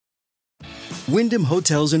Wyndham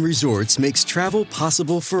Hotels and Resorts makes travel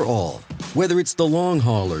possible for all. Whether it's the long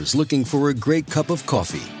haulers looking for a great cup of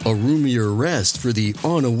coffee, a roomier rest for the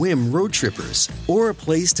on-a-whim road trippers, or a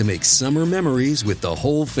place to make summer memories with the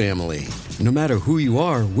whole family. No matter who you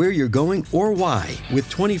are, where you're going, or why, with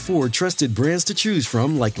 24 trusted brands to choose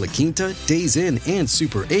from like La Quinta, Days Inn, and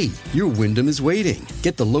Super 8, your Wyndham is waiting.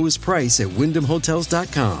 Get the lowest price at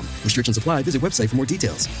WyndhamHotels.com. Restrictions apply. Visit website for more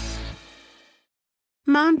details.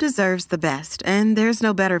 Mom deserves the best, and there's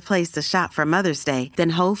no better place to shop for Mother's Day than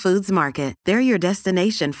Whole Foods Market. They're your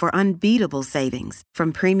destination for unbeatable savings,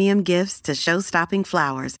 from premium gifts to show-stopping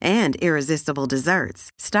flowers and irresistible desserts.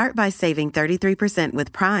 Start by saving 33%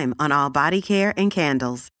 with Prime on all body care and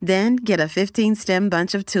candles. Then get a 15-stem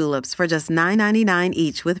bunch of tulips for just $9.99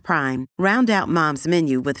 each with Prime. Round out Mom's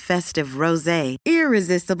menu with festive rosé,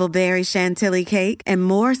 irresistible berry chantilly cake, and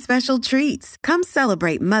more special treats. Come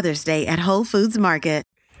celebrate Mother's Day at Whole Foods Market.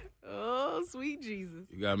 Oh, sweet Jesus.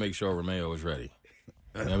 You got to make sure Romeo is ready.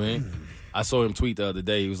 You know what I mean? I saw him tweet the other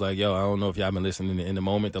day. He was like, yo, I don't know if y'all been listening to In the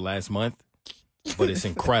Moment the last month, but it's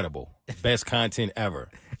incredible. Best content ever.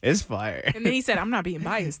 It's fire. And then he said, I'm not being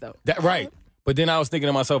biased, though. Right. But then I was thinking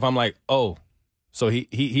to myself, I'm like, oh, so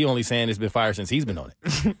he only saying it's been fire since he's been on it.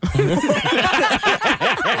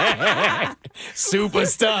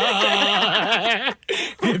 Superstar.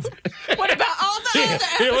 What about all the other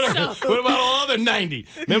episodes? What about all the other 90?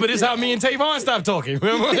 Remember this how me and Tavon stopped talking?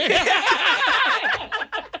 Remember?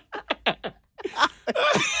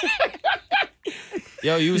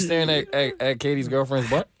 Yo, you was staring at Katie's girlfriend's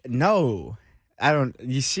butt? No, I don't.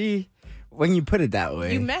 You see, when you put it that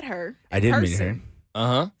way. You met her. I did meet her.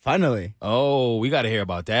 Uh-huh. Finally. Oh, we got to hear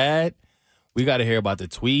about that. We got to hear about the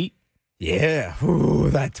tweet. Yeah. Ooh,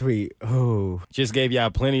 that tweet. Ooh. Just gave y'all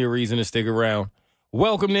plenty of reason to stick around.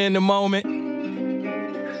 Welcome to In the Moment.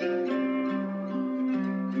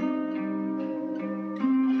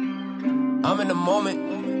 I'm in the moment.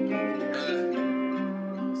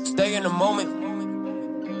 Stay in the moment.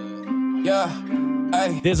 Yeah.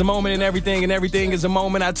 Hey. There's a moment in everything, and everything is a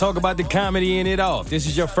moment. I talk about the comedy in it all. If this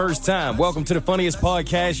is your first time, welcome to the funniest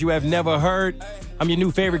podcast you have never heard. I'm your new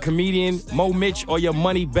favorite comedian, Mo Mitch, or your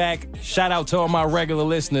money back. Shout out to all my regular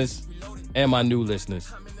listeners and my new listeners.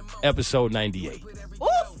 Episode 98.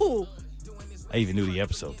 Ooh. I even knew the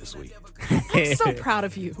episode this week. I'm so proud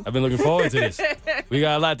of you. I've been looking forward to this. We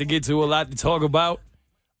got a lot to get to, a lot to talk about.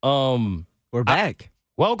 We're back.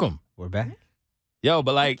 Welcome. We're back. Yo,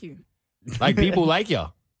 but Thank you. like people like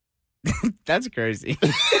y'all. That's crazy.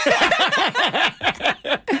 I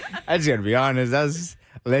just gotta be honest.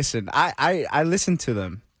 Listen, I listened to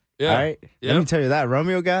them. Yeah. All right. Yeah. Let me tell you that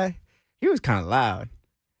Romeo guy, he was kind of loud.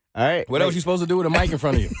 All right. What else you supposed to do with a mic in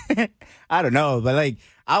front of you? I don't know, but like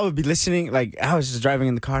I would be listening. Like I was just driving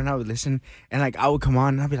in the car and I would listen, and like I would come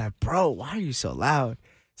on and I'd be like, "Bro, why are you so loud?"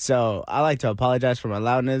 So I like to apologize for my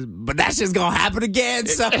loudness, but that's just gonna happen again.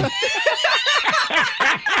 So. He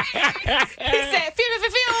said, "Phew."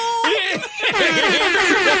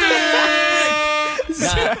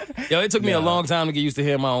 Yo, it took me a long time to get used to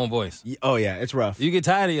hearing my own voice. Oh yeah, it's rough. You get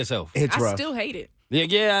tired of yourself. It's I rough. still hate it.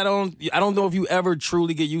 Yeah, I don't know if you ever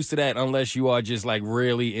truly get used to that unless you are just like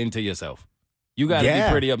really into yourself. You got to be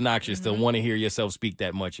pretty obnoxious to want to hear yourself speak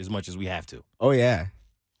that much as we have to. Oh yeah,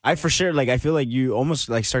 I for sure. Like I feel like you almost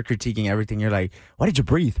like start critiquing everything. You're like, why did you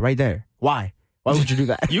breathe right there? Why? Why would you do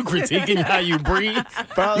that? You critiquing how you breathe?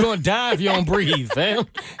 Bro. You're gonna die if you don't breathe, fam.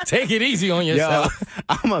 Take it easy on yourself. Yo,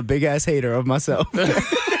 I'm a big ass hater of myself.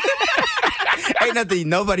 Ain't nothing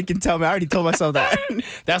nobody can tell me. I already told myself that.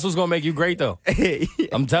 That's what's gonna make you great, though.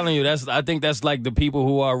 I'm telling you, I think that's like the people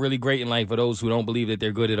who are really great in life for those who don't believe that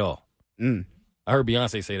they're good at all. I heard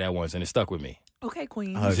Beyonce say that once, and it stuck with me. Okay,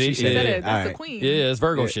 queen. Oh, she said said it. That's All the right. queen. Yeah, it's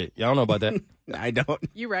Virgo shit. Y'all know about that. I don't.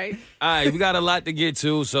 You right. All right, we got a lot to get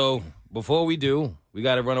to, so before we do, we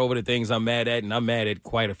got to run over the things I'm mad at, and I'm mad at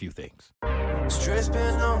quite a few things. Stress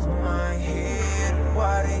been on my head.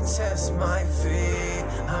 Why they test my feet?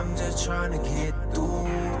 I'm just trying to get through.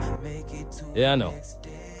 Make it to Yeah, I know.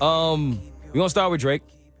 We're going to start with Drake.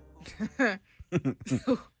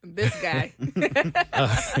 This guy.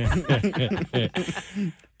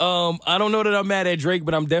 I don't know that I'm mad at Drake,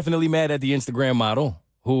 but I'm definitely mad at the Instagram model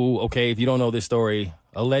who, okay, if you don't know this story,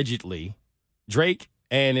 allegedly, Drake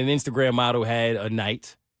and an Instagram model had a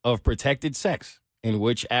night of protected sex in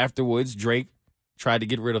which afterwards Drake tried to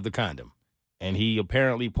get rid of the condom. And he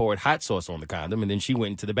apparently poured hot sauce on the condom, and then she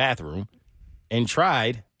went into the bathroom and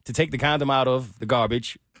tried to take the condom out of the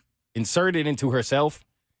garbage, insert it into herself,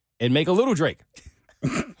 and make a little Drake.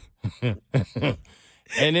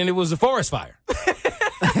 And then it was a forest fire.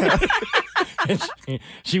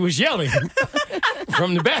 She was yelling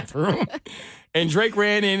from the bathroom. And Drake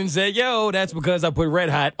ran in and said, yo, that's because I put Red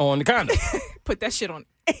Hot on the condom. Put that shit on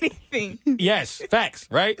anything. Yes, facts,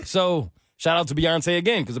 right? So shout out to Beyonce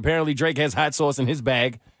again, because apparently Drake has hot sauce in his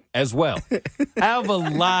bag as well. I have a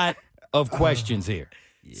lot of questions here.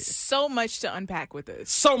 So much to unpack with this.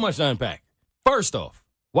 So much to unpack. First off,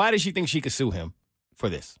 why did she think she could sue him for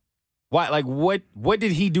this? Why? Like, what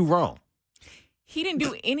did he do wrong? He didn't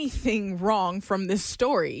do anything wrong from this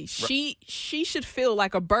story. She should feel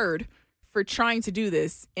like a bird for trying to do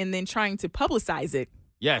this and then trying to publicize it.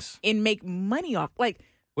 Yes. And make money off. Like,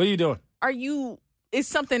 what are you doing? Is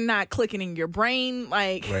something not clicking in your brain?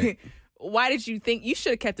 Like, Right. Why did you think you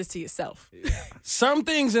should have kept this to yourself? Some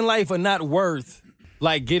things in life are not worth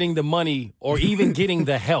like getting the money or even getting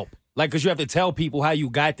the help. Like, because you have to tell people how you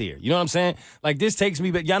got there. You know what I'm saying? Like, this takes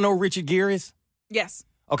me back. Y'all know who Richard Gere is? Yes.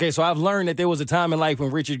 Okay, so I've learned that there was a time in life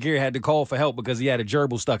when Richard Gere had to call for help because he had a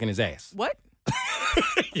gerbil stuck in his ass. What?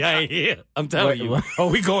 Yeah, I'm telling you. What? Oh,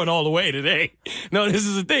 we going all the way today. No, this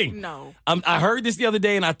is a thing. No. I heard this the other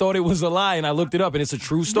day and I thought it was a lie and I looked it up and it's a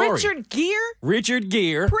true story. Richard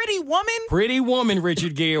Gere. Pretty woman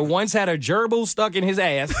Richard Gere once had a gerbil stuck in his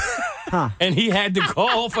ass and he had to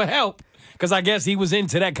call for help because I guess he was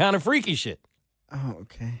into that kind of freaky shit. Oh,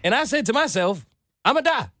 okay. And I said to myself, I'm going to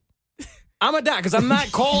die. I'm going to die because I'm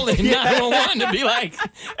not calling 911 to be like,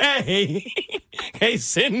 hey,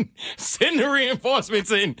 send the reinforcements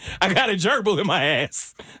in. I got a gerbil in my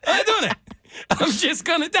ass. I'm not doing that. I'm just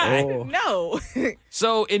going to die. Oh. No.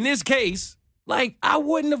 So in this case, like, I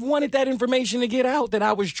wouldn't have wanted that information to get out that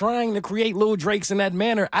I was trying to create Lil Drakes in that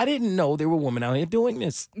manner. I didn't know there were women out here doing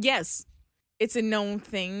this. Yes. It's a known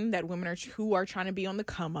thing that women who are trying to be on the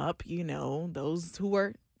come up, those who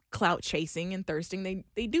are clout chasing and thirsting,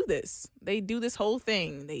 they do this. They do this whole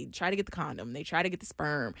thing. They try to get the condom. They try to get the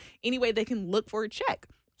sperm. Any way they can look for a check.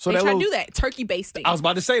 So they try to do that. Turkey basting. I was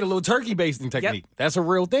about to say the little turkey basting technique. Yep. That's a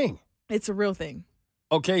real thing. It's a real thing.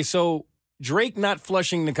 Okay, so Drake not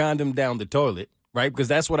flushing the condom down the toilet, right? Because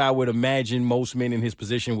that's what I would imagine most men in his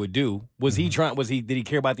position would do. Was he trying? Did he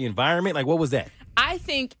care about the environment? Like, what was that? I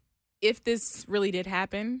think if this really did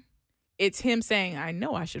happen, it's him saying, I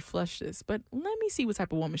know I should flush this, but let me see what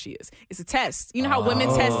type of woman she is. It's a test. You know how women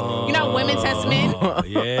test, women test men?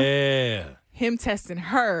 Yeah. Him testing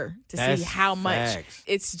her to see how much. Facts.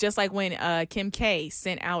 It's just like when Kim K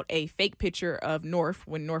sent out a fake picture of North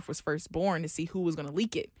when North was first born to see who was going to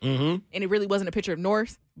leak it. Mm-hmm. And it really wasn't a picture of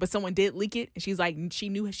North, but someone did leak it. And she's like, she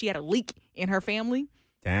knew she had a leak in her family.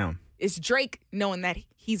 Damn. It's Drake knowing that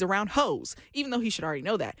he's around hoes, even though he should already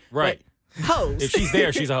know that. Right. But hoes. If she's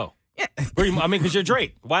there, she's a hoe. Yeah. I mean, because you're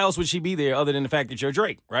Drake. Why else would she be there other than the fact that you're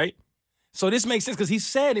Drake, right? So this makes sense because he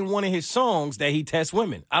said in one of his songs that he tests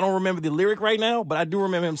women. I don't remember the lyric right now, but I do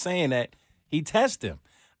remember him saying that he tests them.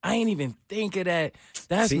 I ain't even think of that.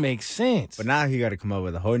 That makes sense. But now he got to come up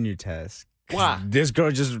with a whole new test. Why? This girl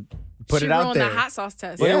just put she it out ruined there. the hot sauce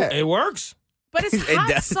test. But Yeah. it works. But it's It hot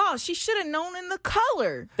does. sauce. She should have known in the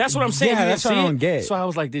color. That's what I'm saying. Yeah, You that's didn't what I see don't it? get. So I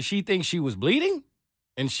was like, did she think she was bleeding?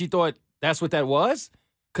 And she thought that's what that was?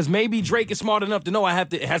 Because maybe Drake is smart enough to know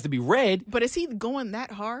it has to be red. But is he going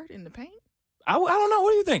that hard in the paint? I don't know.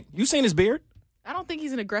 What do you think? You seen his beard? I don't think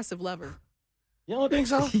he's an aggressive lover. You don't think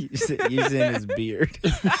so? He's in his beard.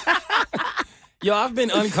 Yo, I've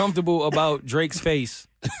been uncomfortable about Drake's face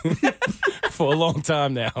for a long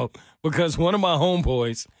time now because one of my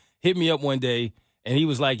homeboys hit me up one day and he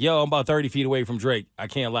was like, yo, I'm about 30 feet away from Drake. I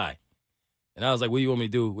can't lie. And I was like, what do you want me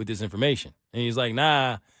to do with this information? And he's like,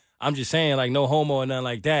 nah, I'm just saying, like, no homo or nothing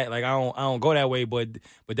like that. Like, I don't go that way, but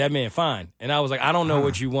that man fine. And I was like, I don't know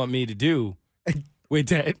what you want me to do with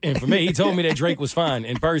that information. He told me that Drake was fine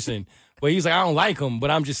in person, but he's like, I don't like him,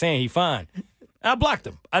 but I'm just saying he fine. And I blocked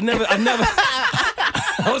him. I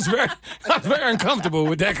was very uncomfortable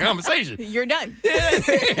with that conversation. You're done.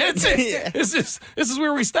 That's it. This is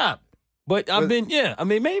where we stop. But I mean,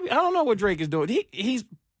 maybe, I don't know what Drake is doing. He's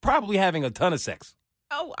probably having a ton of sex.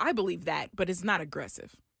 Oh, I believe that, but it's not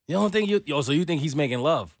aggressive. You don't think so you think he's making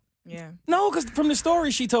love? Yeah. No, because from the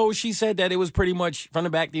story she said that it was pretty much from the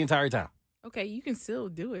back the entire time. Okay, you can still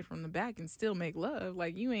do it from the back and still make love.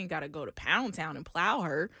 Like, you ain't got to go to Pound Town and plow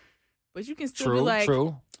her, but you can still be like,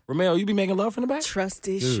 True. Romeo, you be making love from the back? Trust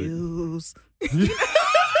issues.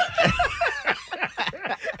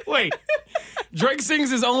 Wait, Drake sings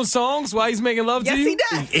his own songs while he's making love to you?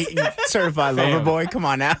 Yes, he does. Certified Fam. lover boy. Come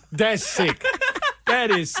on now. That's sick. That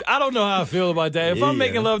is, I don't know how I feel about that. If I'm Yeah.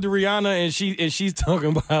 making love to Rihanna and she's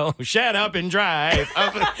talking about shut up and drive,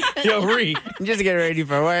 yo, Ree. Just get ready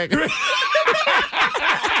for work.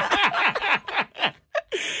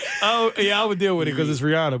 Oh, yeah, I would deal with it because it's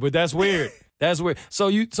Rihanna, but that's weird. That's weird. So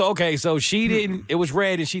she didn't, it was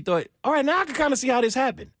red and she thought, all right, now I can kind of see how this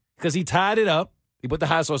happened. Because he tied it up. He put the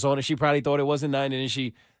hot sauce on it. She probably thought it wasn't nothing. And then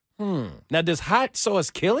she, Now, does hot sauce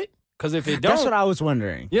kill it? Because if it don't. That's what I was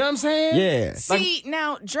wondering. You know what I'm saying? Yeah. See,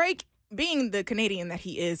 now, Drake, being the Canadian that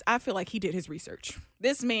he is, I feel like he did his research.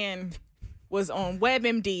 This man was on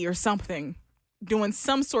WebMD or something doing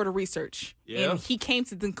some sort of research. Yeah. And he came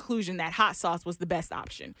to the conclusion that hot sauce was the best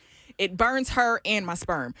option. It burns her and my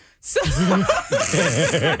sperm. So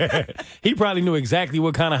He probably knew exactly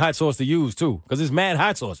what kind of hot sauce to use, too. Because it's mad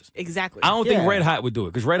hot sauces. exactly. I don't think Yeah. Red Hot would do it.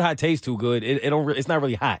 Because Red Hot tastes too good. It's not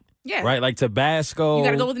really hot. Yeah. Right? Like Tabasco. You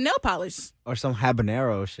got to go with the nail polish. Or some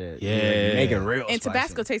habanero shit. Yeah. Like, make it real And spicy.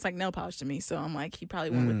 Tabasco tastes like nail polish to me. So I'm like, he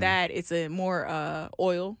probably went with that. It's a more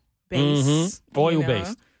oil base. Oil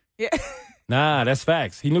based. Yeah. Nah, that's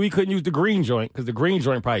facts. He knew he couldn't use the green joint because the green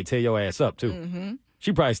joint probably tear your ass up, too.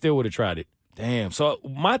 She probably still would have tried it. Damn. So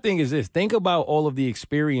my thing is this. Think about all of the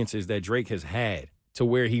experiences that Drake has had to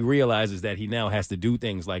where he realizes that he now has to do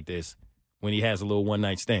things like this when he has a little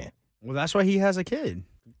one-night stand. Well, that's why he has a kid.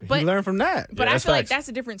 But- he learned from that. But Yeah, I that's feel like facts. that's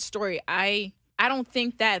a different story. I don't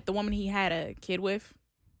think that the woman he had a kid with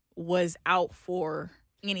was out for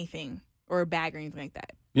anything or a bag or anything like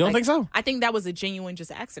that. You don't Like, think so? I think that was a genuine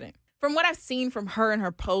just accident. From what I've seen from her and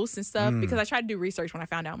her posts and stuff, because I tried to do research when I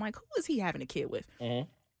found out, I'm like, who is he having a kid with?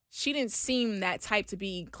 She didn't seem that type to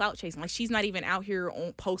be clout chasing. Like, she's not even out here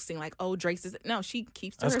posting like, oh, Drake's is. No, she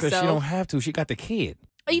keeps to That's because herself. she don't have to. She got the kid.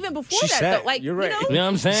 Even before She that, said- though, like, you're right. You know what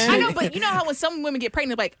I'm saying? I know, but you know how when some women get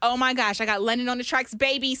pregnant, like, oh my gosh, I got London on the Tracks,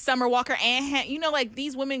 baby, Summer Walker, and you know, like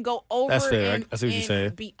these women go over That's fair. and, I see what you're and saying.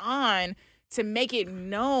 beyond to make it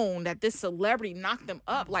known that this celebrity knocked them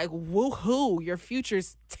up. Like, woohoo, your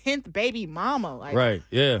future's 10th baby mama. Like, Right,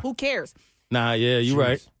 yeah. who cares? Nah, yeah, you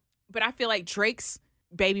right. But I feel like Drake's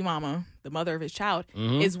baby mama, the mother of his child,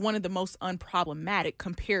 Mm-hmm. is one of the most unproblematic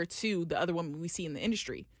compared to the other women we see in the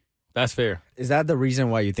industry. That's fair. Is that the reason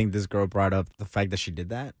why you think this girl brought up the fact that she did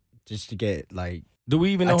that? Just to get, like, Do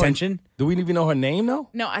we even know attention? Do we even know her name, though?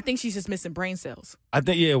 No, I think she's just missing brain cells. I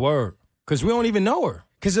think, yeah, word. Because we don't even know her.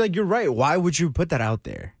 Because, like, you're right. Why would you put that out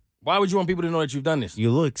there? Why would you want people to know that you've done this?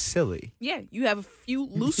 You look silly. Yeah, you have a few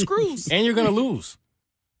loose screws. And you're going to lose.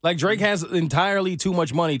 Like, Drake has entirely too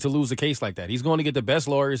much money to lose a case like that. He's going to get the best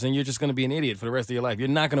lawyers, and you're just going to be an idiot for the rest of your life. You're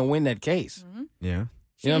not going to win that case. Yeah. You know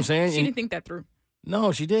what I'm saying? She didn't think that through.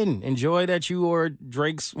 No, she didn't. Enjoy that you are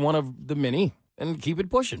Drake's one of the many, and keep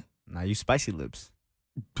it pushing. Now you spicy lips.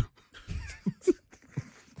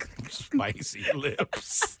 Spicy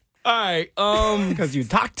lips. All right, Because you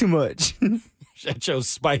talk too much. shut your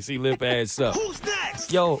spicy lip ass up. Who's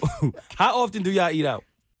next? Yo, how often do y'all eat out?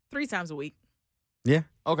 3 times a week. Yeah.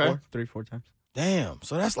 Okay. 4 times. Damn.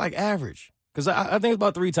 So that's like average. Because I think it's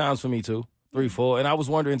about 3 times for me too. 3, 4. And I was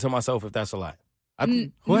wondering to myself if that's a lot.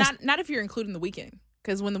 Not if you're including the weekend.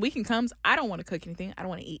 Because when the weekend comes, I don't want to cook anything. I don't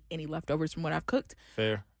want to eat any leftovers from what I've cooked.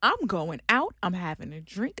 Fair. I'm going out. I'm having a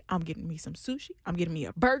drink. I'm getting me some sushi. I'm getting me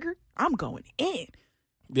a burger. I'm going in.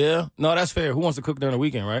 Yeah. No, that's fair. Who wants to cook during the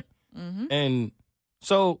weekend, right? Mm-hmm. And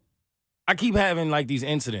so I keep having like these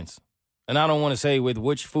incidents. And I don't want to say with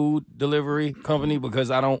which food delivery company because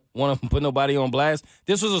I don't want to put nobody on blast.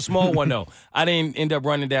 This was a small one, though. I didn't end up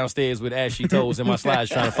running downstairs with ashy toes in my slides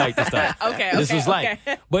trying to fight this time. Okay, This was like,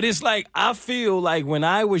 okay. but it's like, I feel like when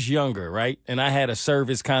I was younger, right, and I had a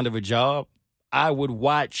service kind of a job, I would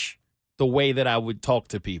watch the way that I would talk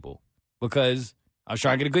to people because I was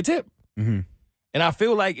trying to get a good tip. Mm-hmm. And I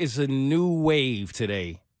feel like it's a new wave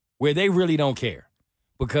today where they really don't care.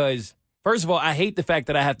 Because, first of all, I hate the fact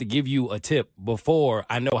that I have to give you a tip before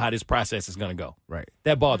I know how this process is going to go. Right.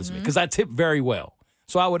 That bothers me because I tip very well.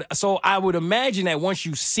 So I would imagine that once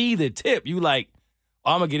you see the tip, you like,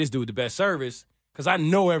 oh, I'm going to get this dude the best service because I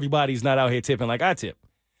know everybody's not out here tipping like I tip.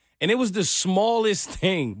 And it was the smallest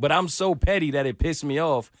thing, but I'm so petty that it pissed me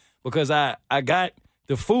off because I got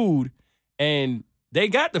the food and they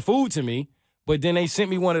got the food to me, but then they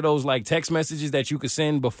sent me one of those like text messages that you could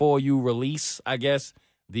send before you release, I guess,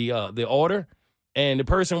 the order. And the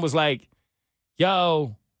person was like,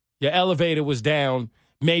 yo, your elevator was down.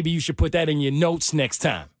 Maybe you should put that in your notes next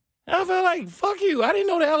time. And I felt like, fuck you. I didn't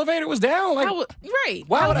know the elevator was down. Like, Right.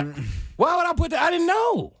 why would I put that? I didn't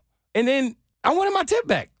know. And then I wanted my tip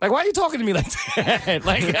back. Like, why are you talking to me like that?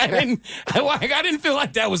 Like, I didn't feel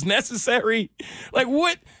like that was necessary. Like,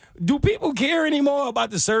 what? Do people care anymore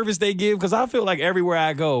about the service they give? Because I feel like everywhere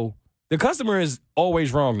I go, the customer is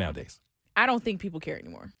always wrong nowadays. I don't think people care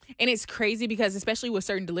anymore. And it's crazy because especially with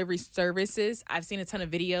certain delivery services, I've seen a ton of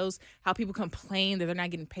videos how people complain that they're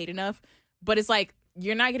not getting paid enough. But it's like,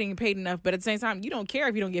 you're not getting paid enough, but at the same time, you don't care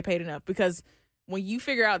if you don't get paid enough because when you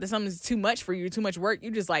figure out that something's too much for you, too much work,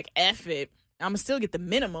 you just like, F it. I'm going to still get the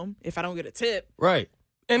minimum if I don't get a tip. Right.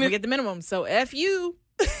 I'm And going to get the minimum. So F you.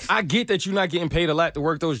 I get that you're not getting paid a lot to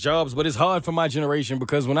work those jobs, but it's hard for my generation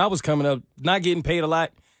because when I was coming up, not getting paid a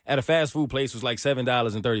lot at a fast food place was like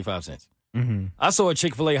 $7.35. I saw a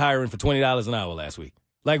Chick-fil-A hiring for $20 an hour last week.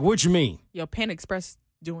 Like, what you mean? Yo, Panda Express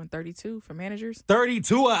doing 32 for managers.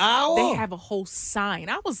 32 an hour? They have a whole sign.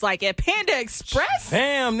 I was like, at Panda Express?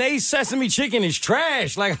 Damn, they sesame chicken is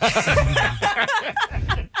trash. Like,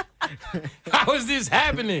 how is this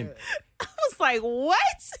happening? I was like, what?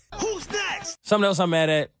 Something else I'm mad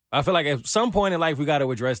at. I feel like at some point in life, we got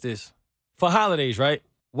to address this. For holidays, right?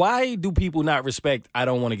 Why do people not respect I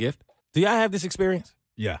don't want a gift? Do y'all have this experience?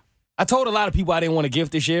 Yeah. I told a lot of people I didn't want a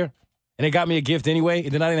gift this year, and they got me a gift anyway,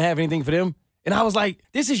 and then I didn't have anything for them. And I was like,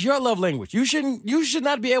 this is your love language. You should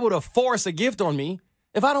not be able to force a gift on me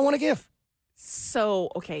if I don't want a gift. So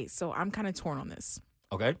I'm kind of torn on this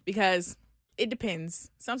Okay. because it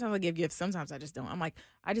depends. Sometimes I give gifts. Sometimes I just don't. I'm like,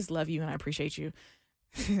 I just love you and I appreciate you.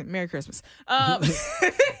 Merry Christmas.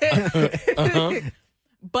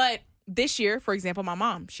 But this year, for example, my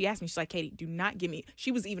mom, she asked me, she's like, Katie, do not give me.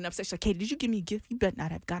 She was even upset. She's like, Katie, did you give me a gift? You better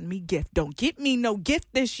not have gotten me a gift. Don't get me no gift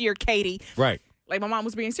this year, Katie. Right. Like, my mom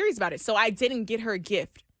was being serious about it. So I didn't get her a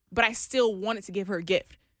gift, but I still wanted to give her a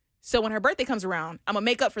gift. So when her birthday comes around, I'm going to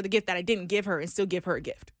make up for the gift that I didn't give her and still give her a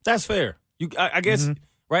gift. That's fair. I guess,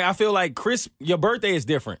 right? I feel like, your birthday is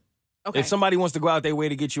different. Okay. If somebody wants to go out their way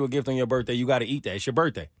to get you a gift on your birthday, you got to eat that. It's your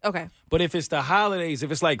birthday. Okay. But if it's the holidays,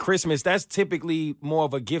 if it's like Christmas, that's typically more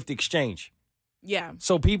of a gift exchange. Yeah.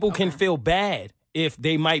 So people can feel bad if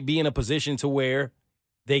they might be in a position to where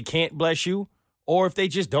they can't bless you or if they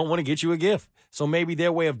just don't want to get you a gift. So maybe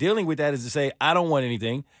their way of dealing with that is to say, I don't want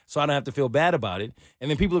anything, so I don't have to feel bad about it. And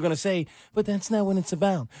then people are going to say, but that's not what it's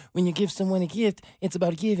about. When you give someone a gift, it's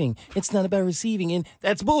about giving. It's not about receiving. And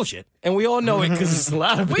that's bullshit. And we all know it because a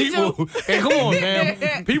lot of people. Hey, come on,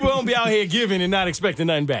 man. People don't be out here giving and not expecting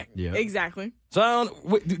nothing back. Yeah. Exactly. So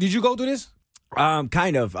did you go through this?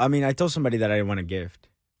 Kind of. I mean, I told somebody that I didn't want a gift.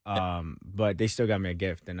 But they still got me a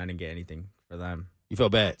gift and I didn't get anything for them. You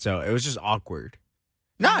felt bad. So it was just awkward.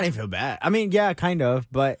 No, I didn't feel bad. I mean, yeah, kind of.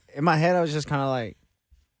 But in my head, I was just kind of like,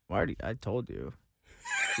 I told you.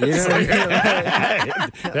 You know what I mean?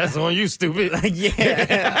 Like, That's on you, stupid. like,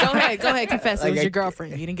 yeah. Go ahead, confess. It Like, was I- your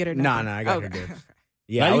girlfriend. You didn't get her nothing. No, I got her Okay. gift.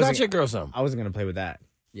 Yeah, Now I you got wasn't- your girl something. I wasn't going to play with that.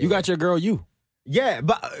 Yeah. You got your girl you. Yeah,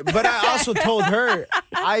 but I also told her.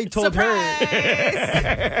 I told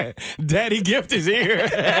her. Daddy gift is here.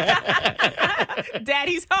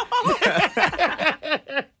 Daddy's home.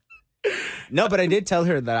 No, but I did tell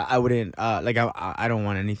her that I wouldn't. I don't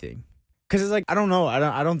want anything. Cause it's like I don't know.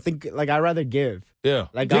 I don't think like I'd rather give. Yeah.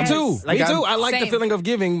 Like, me I'm- too. like, me too. I'm- I like the Same. feeling of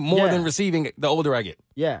giving more Yeah. than receiving the older I get.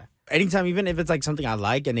 Yeah. Anytime, even if it's like something I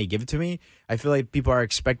like and they give it to me, I feel like people are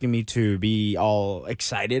expecting me to be all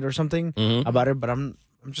excited or something about it. But I'm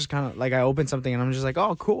just kind of like I open something and I'm just like,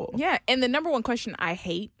 oh, cool. Yeah, and the number one question I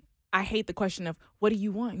hate the question of, what do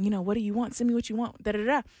you want? What do you want? Send me what you want.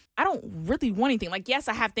 Da-da-da. I don't really want anything. Like, yes,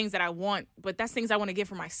 I have things that I want, but that's things I want to get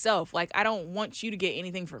for myself. Like, I don't want you to get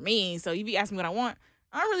anything for me. So if you ask me what I want,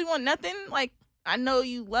 I don't really want nothing. Like, I know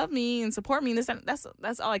you love me and support me. And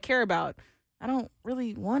that's all I care about. I don't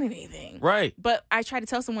really want anything. Right. But I tried to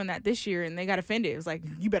tell someone that this year and they got offended. It was like,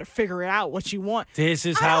 you better figure it out what you want. This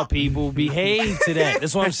is how people behave to that.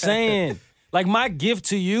 That's what I'm saying. Like, my gift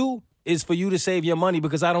to you is for you to save your money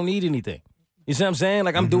because I don't need anything. You see what I'm saying?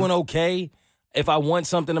 Like, I'm doing okay. If I want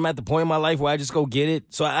something, I'm at the point in my life where I just go get it.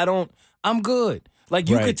 So I'm good. Like,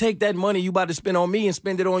 you Right. could take that money you about to spend on me and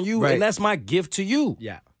spend it on you, Right. and that's my gift to you.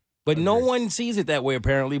 Yeah. But no one sees it that way,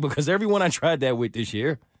 apparently, because everyone I tried that with this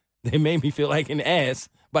year, they made me feel like an ass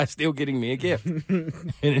by still getting me a gift. And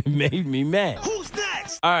it made me mad. Who's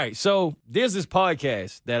next? All right, so there's this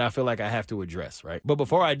podcast that I feel like I have to address, right? But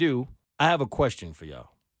before I do, I have a question for y'all.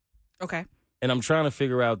 Okay. And I'm trying to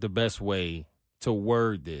figure out the best way to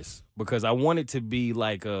word this because I want it to be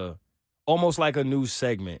like almost like a new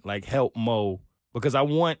segment, like Help Mo, because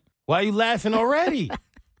why are you laughing already?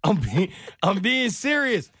 I'm being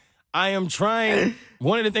serious. I am trying.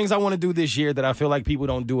 One of the things I want to do this year that I feel like people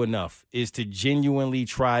don't do enough is to genuinely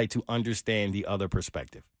try to understand the other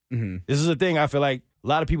perspective. Mm-hmm. This is a thing I feel like a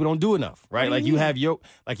lot of people don't do enough, right? Like you have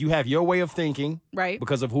your way of thinking, Right.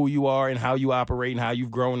 because of who you are and how you operate and how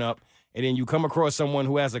you've grown up. And then you come across someone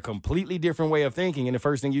who has a completely different way of thinking, and the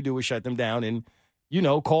first thing you do is shut them down and,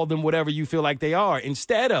 call them whatever you feel like they are,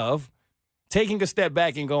 instead of taking a step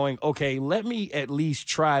back and going, okay, let me at least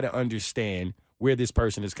try to understand where this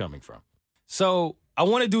person is coming from. So I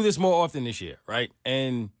want to do this more often this year, right?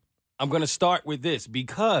 And I'm going to start with this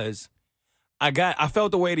because I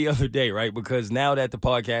felt the way the other day, right? Because now that the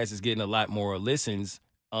podcast is getting a lot more listens,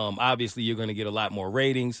 obviously you're going to get a lot more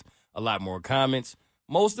ratings, a lot more comments.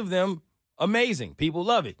 Most of them amazing. People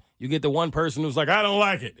love it. You get the one person who's like, I don't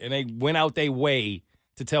like it. And they went out their way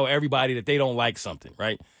to tell everybody that they don't like something,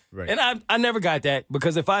 right? Right. And I never got that,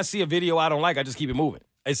 because if I see a video I don't like, I just keep it moving.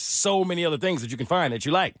 There's so many other things that you can find that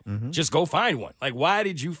you like. Just go find one. Like, why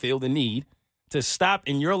did you feel the need to stop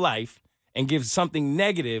in your life and give something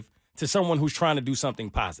negative to someone who's trying to do something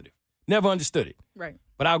positive? Never understood it. Right.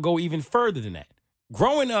 But I'll go even further than that.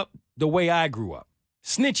 Growing up the way I grew up,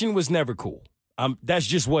 snitching was never cool. That's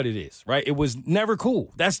just what it is, right? It was never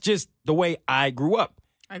cool. That's just the way I grew up.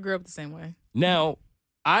 I grew up the same way. Now,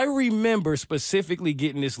 I remember specifically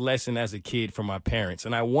getting this lesson as a kid from my parents,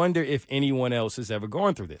 and I wonder if anyone else has ever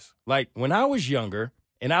gone through this. Like, when I was younger,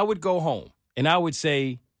 and I would go home, and I would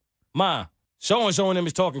say, Ma, so-and-so and them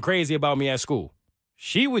is talking crazy about me at school.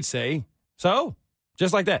 She would say, so?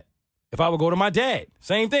 Just like that. If I would go to my dad,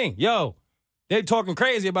 same thing. Yo, they're talking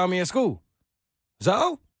crazy about me at school.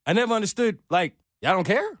 So? I never understood, like, y'all don't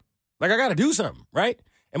care? Like, I got to do something, right?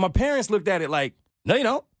 And my parents looked at it like, no, you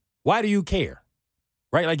don't. Why do you care?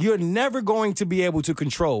 Right? Like, you're never going to be able to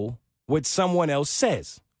control what someone else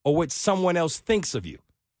says or what someone else thinks of you.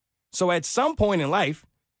 So at some point in life,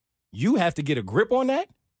 you have to get a grip on that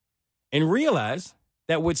and realize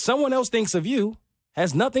that what someone else thinks of you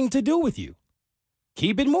has nothing to do with you.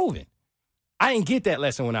 Keep it moving. I didn't get that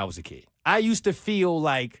lesson when I was a kid. I used to feel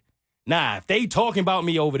like, nah, if they talking about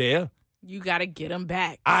me over there, You got to get them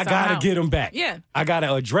back. I got somehow. to get them back. Yeah. I got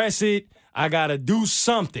to address it. I got to do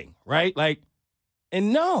something, right? Like,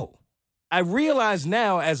 and no, I realize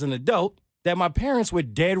now as an adult that my parents were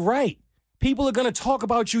dead right. People are going to talk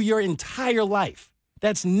about you your entire life.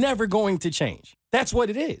 That's never going to change. That's what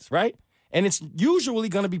it is, right? And it's usually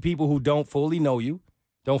going to be people who don't fully know you,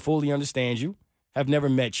 don't fully understand you, have never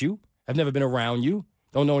met you, have never been around you,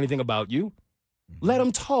 don't know anything about you. Let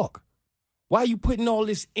them talk. Why are you putting all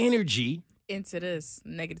this energy Into this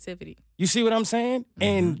negativity. You see what I'm saying?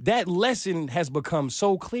 And that lesson has become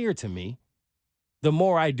so clear to me the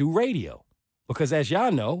more I do radio. Because as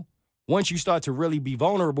y'all know, once you start to really be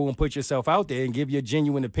vulnerable and put yourself out there and give your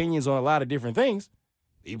genuine opinions on a lot of different things,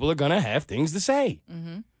 people are going to have things to say,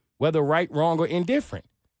 whether right, wrong, or indifferent.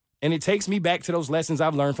 And it takes me back to those lessons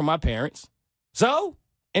I've learned from my parents. So,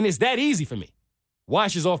 and it's that easy for me.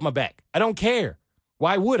 Washes off my back. I don't care.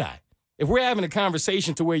 Why would I? If we're having a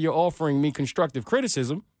conversation to where you're offering me constructive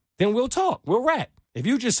criticism, then we'll talk. We'll rap. If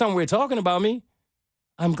you're just somewhere talking about me,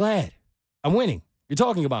 I'm glad. I'm winning. You're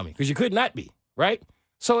talking about me because you could not be, right?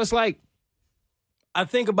 So it's like, I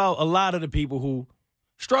think about a lot of the people who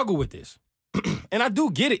struggle with this. And I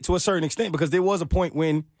do get it to a certain extent because there was a point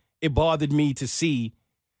when it bothered me to see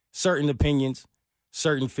certain opinions,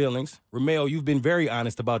 certain feelings. Ramel, you've been very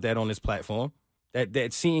honest about that on this platform,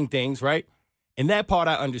 that seeing things, right? And that part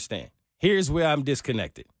I understand. Here's where I'm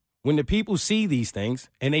disconnected. When the people see these things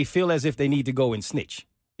and they feel as if they need to go and snitch,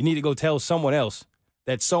 you need to go tell someone else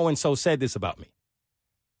that so-and-so said this about me.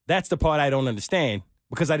 That's the part I don't understand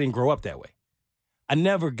because I didn't grow up that way. I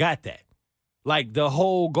never got that. Like the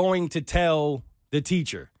whole going to tell the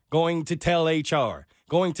teacher, going to tell HR,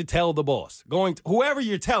 going to tell the boss, whoever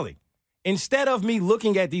you're telling. Instead of me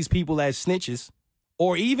looking at these people as snitches,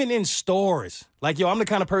 or even in stores, like, yo, I'm the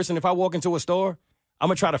kind of person, if I walk into a store, I'm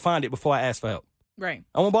going to try to find it before I ask for help. Right.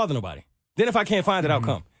 I won't bother nobody. Then if I can't find it, I'll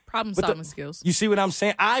come. Problem But solving skills. You see what I'm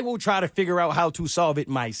saying? I will try to figure out how to solve it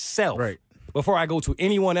myself before I go to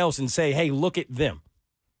anyone else and say, hey, look at them.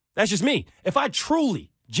 That's just me. If I truly,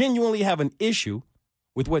 genuinely have an issue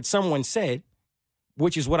with what someone said,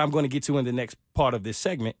 which is what I'm going to get to in the next part of this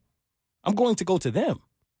segment, I'm going to go to them.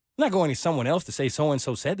 I'm not going to someone else to say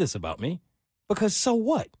so-and-so said this about me, because so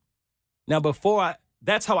what? Now,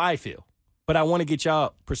 that's how I feel. But I want to get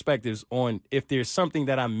y'all perspectives on if there's something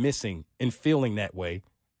that I'm missing in feeling that way,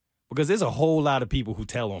 because there's a whole lot of people who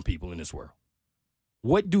tell on people in this world.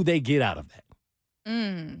 What do they get out of that?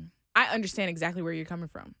 I understand exactly where you're coming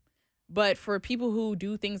from. But for people who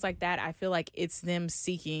do things like that, I feel like it's them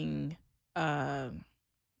seeking Validation?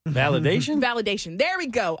 validation. There we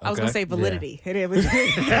go. I was Okay. going to say validity. I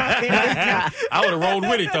would have rolled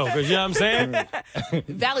with it, though, because you know what I'm saying?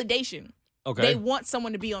 Validation. Okay. They want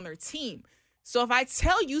someone to be on their team. So if I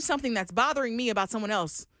tell you something that's bothering me about someone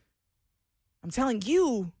else, I'm telling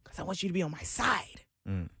you because I want you to be on my side.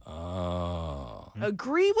 Oh.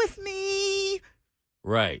 Agree with me.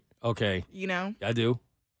 Right. Okay. You know, I do.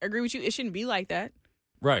 agree with you. It shouldn't be like that.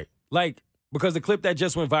 Right. Like, because the clip that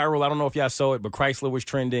just went viral, I don't know if y'all saw it, but Chrysler was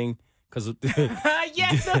trending. Because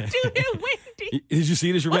Yes, don't you hear Wendy? Did you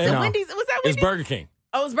see this, Was Jermaine? it Wendy's? Was that It's Wendy's? Burger King.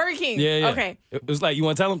 Oh, it was Burger King. Yeah. Okay. It was like, you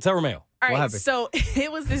want to tell him? Tell Romeo. All right. happened? So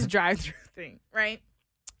it was this drive-through thing, right?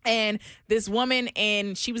 And this woman,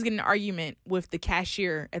 and she was getting an argument with the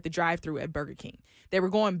cashier at the drive-through at Burger King. They were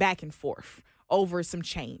going back and forth over some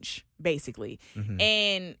change, basically.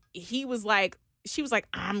 And she was like,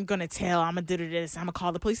 I'm going to do this. I'm going to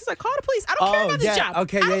call the police. He's like, call the police. I don't care about this job.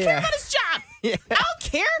 Okay, I don't yeah, care yeah. about this job. I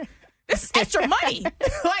don't care. This is extra money.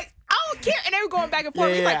 Like, I don't care. And they were going back and forth.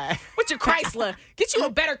 Yeah, He's yeah. like, what's your Chrysler? Get you a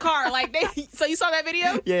better car. Like, so you saw that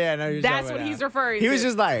video? Yeah, I know you're That's talking what about he's that. referring He to. was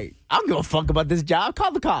just like, I don't give a fuck about this job.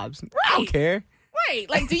 Call the cops. I don't care. Right.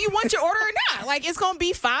 Like, do you want your order or not? Like, it's going to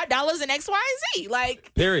be $5 and X, Y, and Z.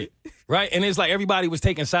 Like, Period. Right? And it's like everybody was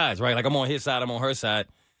taking sides, right? Like, I'm on his side, I'm on her side.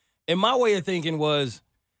 And my way of thinking was,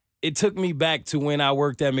 it took me back to when I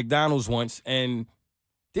worked at McDonald's once, and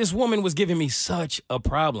this woman was giving me such a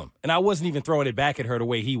problem. And I wasn't even throwing it back at her the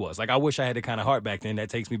way he was. Like, I wish I had the kind of heart back then. That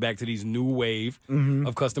takes me back to these new wave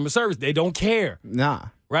of customer service. They don't care. Nah.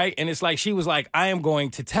 Right? And it's like, she was like, I am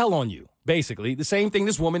going to tell on you. Basically, the same thing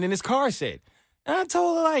this woman in his car said. And I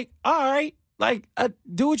told her, like, all right, like,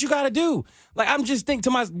 do what you got to do. Like, I'm just thinking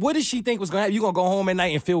to myself, what does she think was going to happen? You going to go home at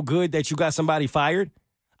night and feel good that you got somebody fired?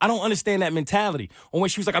 I don't understand that mentality. Or when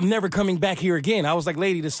she was like, I'm never coming back here again. I was like,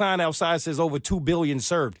 lady, the sign outside says over 2 billion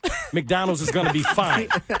served. McDonald's is going to be fine.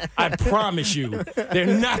 I promise you. They're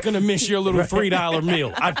not going to miss your little $3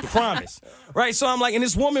 meal. I promise. Right? So I'm like, and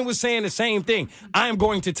this woman was saying the same thing. I am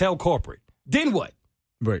going to tell corporate. Then what?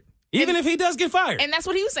 Right. Even if he does get fired. and that's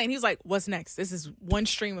what he was saying. He was like, what's next? This is one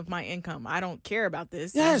stream of my income. I don't care about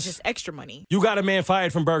this. Yes. It's just extra money. You got a man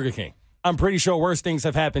fired from Burger King. I'm pretty sure worse things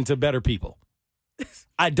have happened to better people.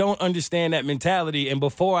 I don't understand that mentality. And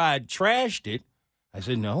before I trashed it, I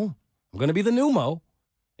said, no, I'm going to be the new Mo.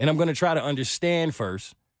 And I'm going to try to understand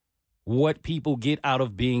first what people get out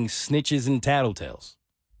of being snitches and tattletales.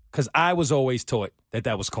 Because I was always taught that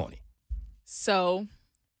that was corny. So,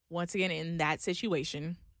 once again, in that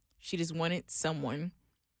situation, she just wanted someone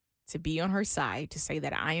to be on her side to say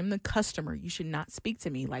that I am the customer. You should not speak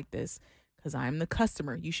to me like this because I am the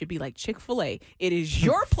customer. You should be like Chick-fil-A. It is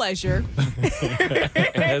your pleasure.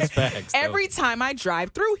 That's facts. though. Every time I drive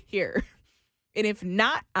through here. And if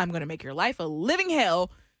not, I'm going to make your life a living hell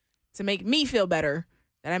to make me feel better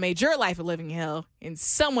that I made your life a living hell and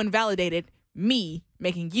someone validated me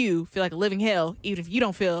making you feel like a living hell, even if you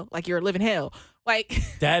don't feel like you're a living hell. Like,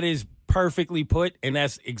 That is perfectly put, and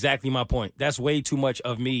that's exactly my point. That's way too much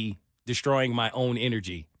of me destroying my own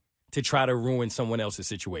energy to try to ruin someone else's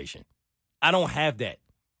situation. I don't have that.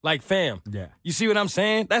 Like, fam, Yeah. you see what I'm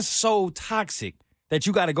saying? That's so toxic that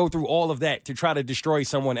you got to go through all of that to try to destroy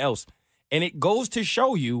someone else. And it goes to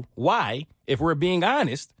show you why, if we're being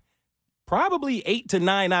honest, probably 8 to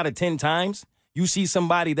 9 out of 10 times you see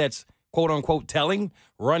somebody that's quote unquote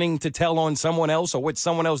running to tell on someone else or what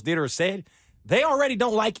someone else did or said, they already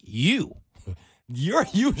don't like you. You're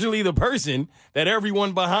usually the person that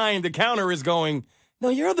everyone behind the counter is going, no,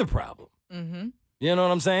 you're the problem. mm-hmm. You know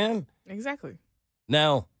what I'm saying? Exactly.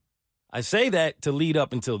 Now, I say that to lead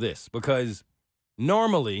up until this because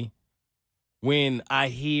normally when I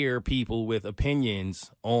hear people with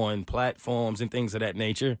opinions on platforms and things of that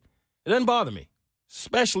nature, it doesn't bother me,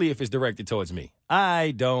 especially if it's directed towards me.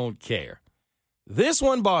 I don't care. This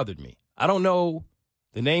one bothered me. I don't know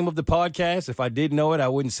the name of the podcast. If I did know it, I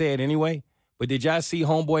wouldn't say it anyway. But did y'all see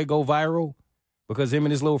Homeboy go viral because him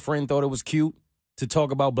and his little friend thought it was cute to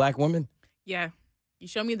talk about black women? Yeah. You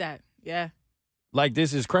show me that. Yeah. Like,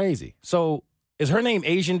 this is crazy. So, is her name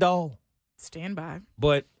Asian Doll? Stand by.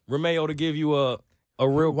 But, Romeo, to give you a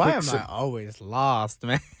real Why quick... am I always lost,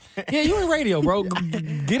 man? Yeah, you in radio, bro.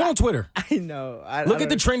 Get on Twitter. I know. Look at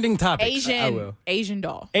the trending topics. Asian will. Asian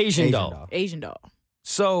doll. Asian Doll. Asian doll.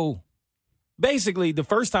 So, basically, the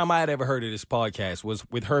first time I had ever heard of this podcast was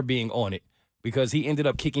with her being on it because he ended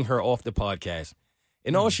up kicking her off the podcast.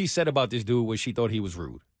 And all she said about this dude was she thought he was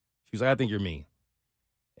rude. She was like, I think you're mean.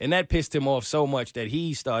 And that pissed him off so much that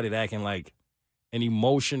he started acting like an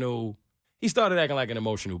emotional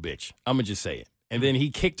bitch. I'm going to just say it. And then he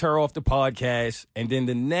kicked her off the podcast. And then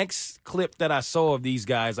the next clip that I saw of these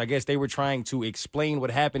guys, I guess they were trying to explain what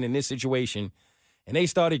happened in this situation. And they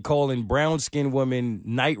started calling brown-skinned women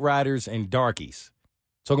night riders and darkies.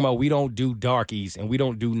 Talking about we don't do darkies and we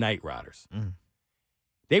don't do night riders.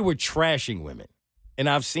 They were trashing women. And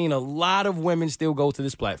I've seen a lot of women still go to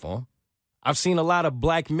this platform. I've seen a lot of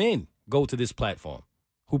black men go to this platform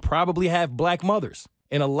who probably have black mothers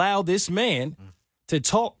and allow this man to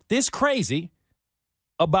talk this crazy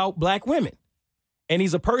about black women. And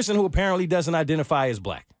he's a person who apparently doesn't identify as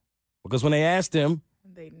black. Because when they asked him,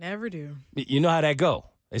 They never do. you know how that go.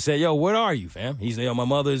 They said, yo, what are you, fam? He said, yo, my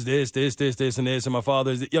mother's this, and this, and my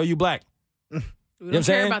father's this. Yo, you black. We don't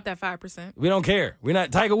care about that 5%. We don't care. We're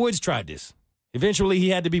not. Tiger Woods tried this. Eventually, he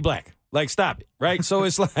had to be black. Like, stop it, right? So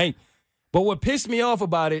it's like, but what pissed me off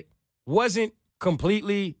about it wasn't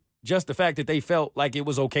completely just the fact that they felt like it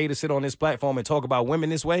was okay to sit on this platform and talk about women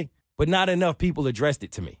this way, but not enough people addressed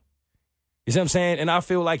it to me. You see what I'm saying? And I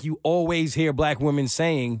feel like you always hear black women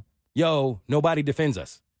saying, yo, nobody defends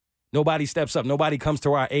us. Nobody steps up. Nobody comes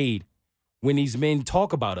to our aid when these men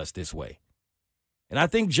talk about us this way. And I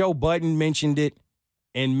think Joe Budden mentioned it,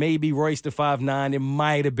 and maybe Royce the 5'9". It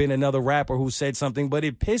might have been another rapper who said something, but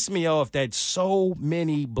it pissed me off that so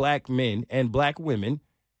many black men and black women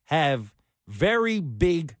have very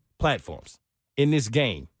big platforms in this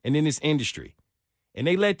game and in this industry. And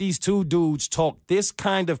they let these two dudes talk this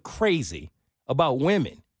kind of crazy about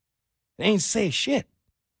women. They ain't say shit.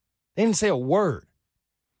 They didn't say a word.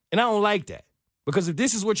 And I don't like that. Because if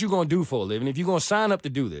this is what you're going to do for a living, if you're going to sign up to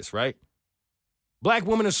do this, right? Black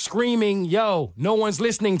women are screaming, yo, no one's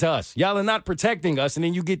listening to us. Y'all are not protecting us. And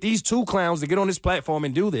then you get these two clowns to get on this platform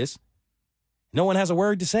and do this. No one has a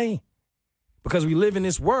word to say. Because we live in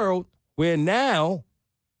this world where now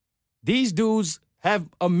these dudes have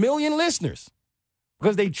 1 million listeners.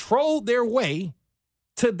 Because they trolled their way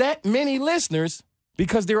to that many listeners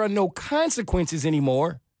because there are no consequences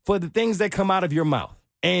anymore for the things that come out of your mouth.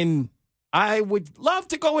 And I would love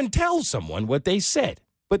to go and tell someone what they said.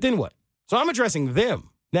 But then what? So I'm addressing them.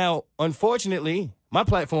 Now, unfortunately, my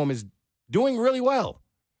platform is doing really well,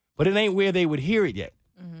 but it ain't where they would hear it yet.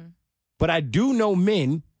 Mm-hmm. But I do know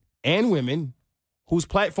men and women whose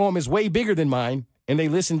platform is way bigger than mine, and they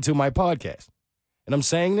listen to my podcast. And I'm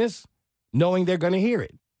saying this knowing they're going to hear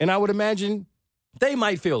it. And I would imagine they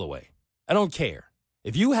might feel away. I don't care.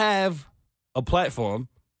 If you have a platform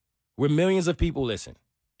where millions of people listen,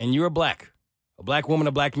 and you're a black woman,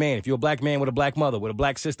 a black man, if you're a black man with a black mother, with a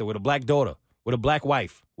black sister, with a black daughter, with a black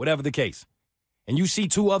wife, whatever the case, and you see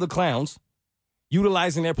two other clowns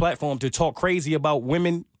utilizing their platform to talk crazy about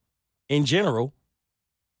women in general,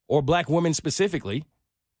 or black women specifically,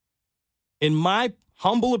 in my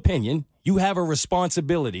humble opinion, you have a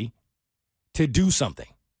responsibility to do something.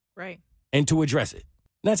 Right. And to address it.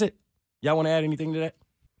 And that's it. Y'all want to add anything to that?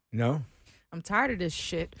 No. I'm tired of this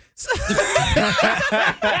shit.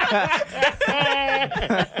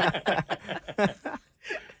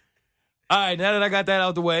 All right, now that I got that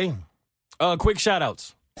out the way, quick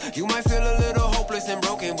shout-outs. You might feel a little hopeless and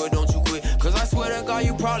broken, but don't you quit. Cause I swear to God,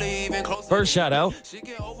 you probably even closer. First shout-out.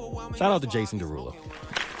 Shout out to Jason Derulo.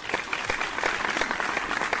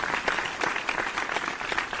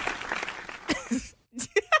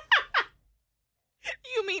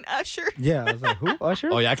 You mean Usher? Yeah, I was like, who? Usher?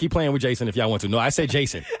 Oh, yeah, I keep playing with Jason if y'all want to. No, I said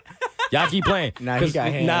Jason. Y'all keep playing. Nah, he got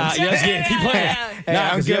hands. Nah, yes, yeah, keep playing. Hey, nah, I'm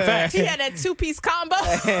because you're good. fat. He had that 2-piece combo.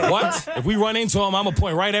 What? If we run into him, I'm going to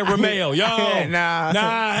point right at Romeo. Yo.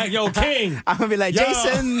 Nah, yo, King. I'm going to be like, Yo.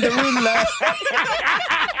 Jason Derulo.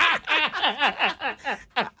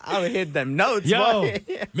 I would hit them notes, Yo, boy.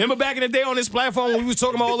 remember back in the day on this platform when we was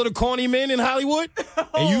talking about all of the corny men in Hollywood?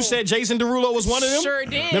 And you said Jason Derulo was one of them? Sure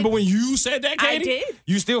did. Remember when you said that, Katie? I did.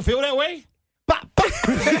 You still feel that way?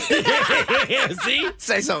 Yeah, see?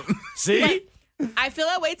 Say something. See? I feel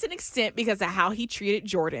that way to an extent because of how he treated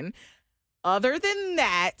Jordan. Other than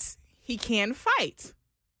that, he can fight.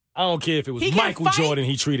 I don't care if it was He can Michael fight. Jordan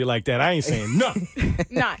he treated like that. I ain't saying nothing.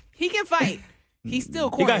 Nah, he can fight. He's still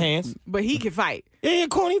corny. He got hands. But he can fight. Yeah,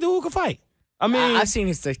 corny dude who can fight. I mean, I've seen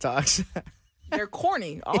his TikToks. They're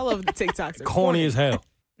corny. All of the TikToks are corny as hell.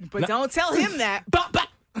 But don't tell him that.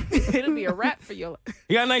 It'll be a wrap for your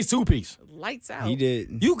He got a nice two-piece. lights out. He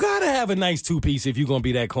did. You got to have a nice two-piece if you're going to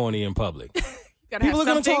be that corny in public. Gotta People have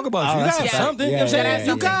are going to something. talk about you. Oh, You that's got a to have fact. something. Yeah, You know what I'm saying?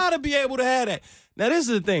 yeah, You got to be able to have that. Now, this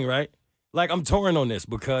is the thing, right? Like, I'm torn on this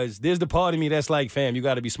because there's the part of me that's like, fam, you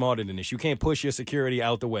got to be smarter than this. You can't push your security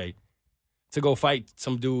out the way to go fight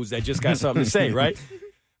some dudes that just got something to say, right?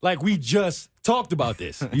 Like, we just talked about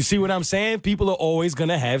this. You see what I'm saying? People are always going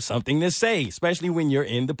to have something to say, especially when you're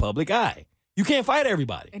in the public eye. You can't fight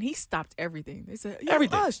everybody. And he stopped everything. They said,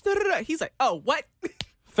 Everything. He's like, oh, what?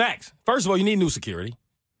 Facts. First of all, you need new security.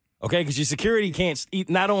 Okay? Because your security can't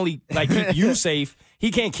not only like keep you safe,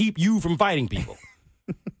 he can't keep you from fighting people.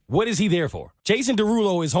 What is he there for? Jason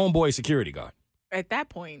Derulo is homeboy security guard. At that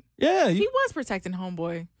point, Yeah. he was protecting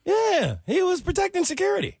homeboy. Yeah. He was protecting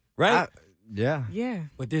security, right? Yeah. Yeah.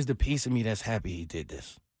 But there's the piece of me that's happy he did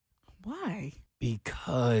this. Why?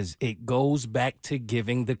 Because it goes back to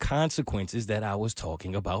giving the consequences that I was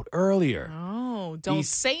talking about earlier. Oh. No, don't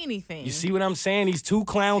say anything. You see what I'm saying? These two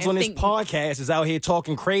clowns And on this think- podcast is out here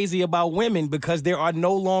talking crazy about women because there are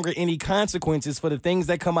no longer any consequences for the things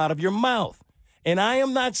that come out of your mouth. And I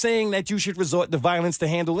am not saying that you should resort to violence to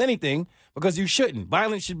handle anything, because you shouldn't.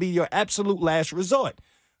 Violence should be your absolute last resort.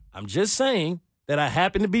 I'm just saying that I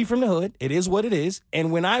happen to be from the hood. It is what it is.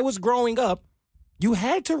 And when I was growing up, you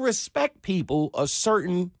had to respect people a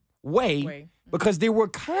certain way because there were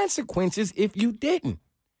consequences if you didn't.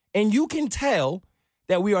 And you can tell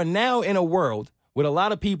that we are now in a world with a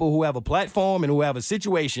lot of people who have a platform and who have a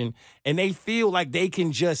situation, and they feel like they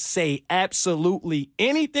can just say absolutely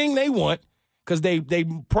anything they want because they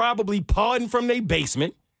probably pardon from their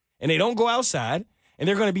basement and they don't go outside, and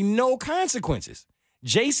there are going to be no consequences.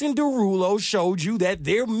 Jason Derulo showed you that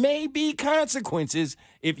there may be consequences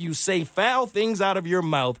if you say foul things out of your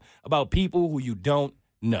mouth about people who you don't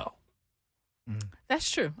know. That's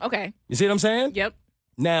true. Okay. You see what I'm saying? Yep.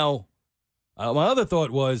 Now, my other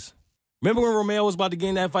thought was, remember when Romeo was about to get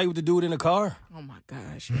in that fight with the dude in the car? Oh my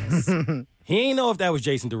gosh. Yes. He ain't know if that was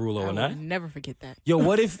Jason Derulo I or not. will never forget that. Yo,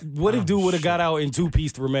 what if dude would have got out in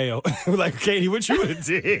two-piece to Romeo? Like, Katie, what you would have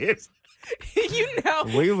did? You know.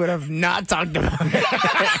 We would have not talked about it.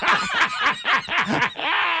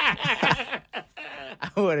 I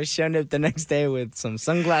would have shown up the next day with some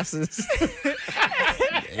sunglasses.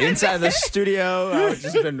 Inside the studio, I would have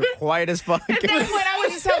just been quiet as fuck. At that point, I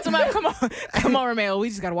would just tell him, come on, Romeo, we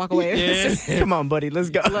just gotta walk away. Yeah. Come on, buddy, let's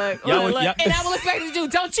go. Look, Y'all look, would- y'all- and I will expect you to do.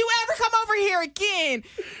 Don't you ever come over here again.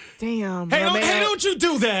 Damn, Hey, Romeo. don't you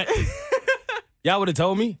do that. Y'all would have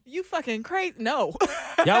told me? You fucking crazy. No.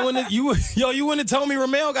 Y'all wouldn't have, you wouldn't have told me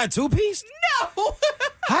Romeo got two-piece? No.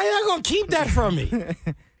 How y'all gonna keep that from me?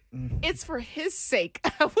 It's for his sake.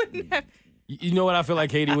 I wouldn't have. You know what I feel like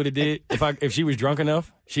Katie would have did? If she was drunk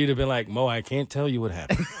enough, she'd have been like, Mo, I can't tell you what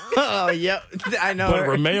happened. Oh, yep. I know. But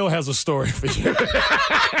Romeo has a story for you. Yep.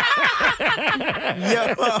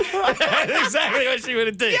 That's exactly what she would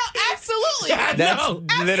have did. Yo, absolutely. I That's know.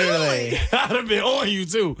 literally. I'd have been on you,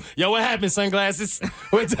 too. Yo, what happened, sunglasses?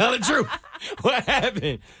 Well, tell the truth. What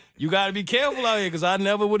happened? You got to be careful out here, because I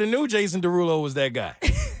never would have knew Jason Derulo was that guy.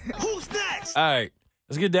 Who's next? All right,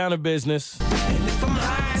 let's get down to business. If I'm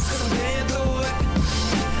high, it's 'cause I've been through it.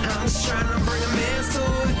 I'm just trying to bring a man's to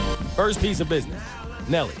it. First piece of business.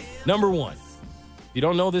 Nelly, number one. If you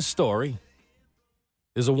don't know this story,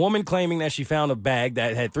 there's a woman claiming that she found a bag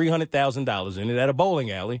that had $300,000 in it at a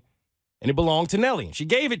bowling alley, and it belonged to Nelly. She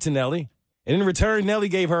gave it to Nelly, and in return, Nelly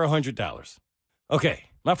gave her $100. Okay,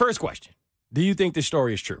 my first question. Do you think this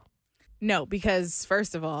story is true? No, because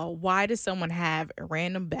first of all, why does someone have a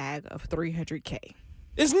random bag of $300K?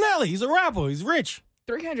 It's Nelly. He's a rapper. He's rich.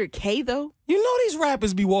 $300K though? You know these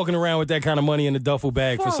rappers be walking around with that kind of money in a duffel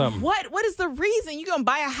bag for something. What? What is the reason? You gonna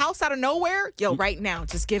buy a house out of nowhere? Yo, right now,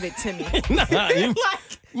 just give it to me. Nah, you Like,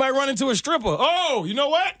 might run into a stripper. Oh, you know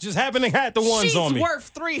what? Just happened to have the ones she's on me.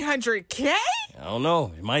 worth $300K? I don't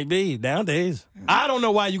know. It might be nowadays. I don't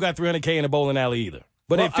know why you got $300K in a bowling alley either.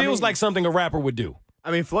 But Well, it feels I mean- like something a rapper would do. I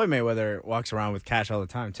mean, Floyd Mayweather walks around with cash all the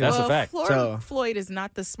time, too. That's a fact. Floyd is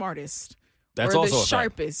not the smartest. That's or also the a fact.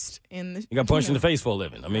 sharpest in the. You got punched in the face for a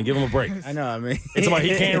living. I mean, give him a break. I know, I mean. It's like he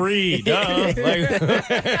can't read. Duh.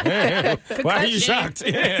 Like, why are you Concussion. shocked?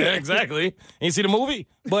 Yeah, exactly. Ain't see the movie?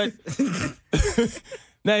 But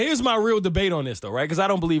now here's my real debate on this, though, right? Because I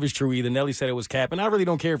don't believe it's true either. Nelly said it was cap, and I really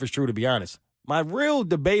don't care if it's true, to be honest. My real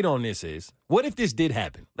debate on this is, what if this did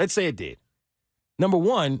happen? Let's say it did. Number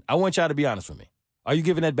one, I want y'all to be honest with me. Are you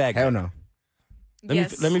giving that back? Hell no.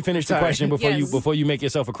 Yes. Let me finish the Sorry. question Yes. before you make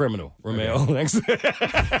yourself a criminal, Romeo. Thanks.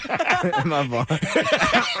 My fault.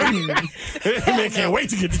 Man can't wait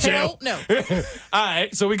to get to jail. Hell no. All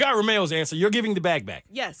right, so we got Romeo's answer. You're giving the bag back.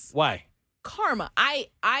 Yes. Why? Karma. I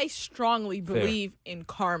strongly believe in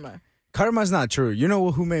karma. Karma's not true. You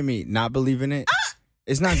know who made me not believe in it?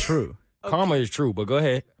 It's not true. Karma is true, but go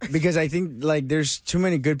ahead. Because I think, like, there's too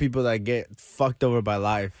many good people that get fucked over by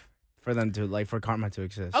life for them to, like, for karma to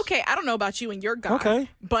exist. Okay, I don't know about you and your God. Okay.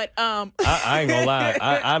 But I ain't gonna lie.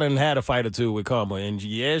 I done had a fight or two with Karma, and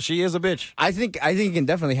yeah, she is a bitch. I think it can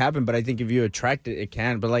definitely happen, but I think if you attract it, it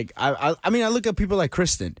can. But, like, I mean, I look at people like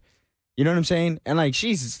Kristen. You know what I'm saying? And, like,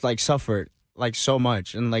 she's, like, suffered, like, so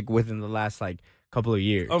much. And, like, within the last, like, couple of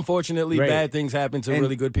years. Unfortunately, Right. bad things happen to And-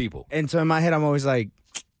 really good people. And so in my head, I'm always like,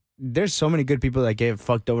 there's so many good people that get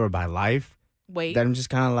fucked over by life wait. that I'm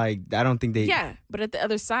just kind of like, I don't think they. Yeah, but at the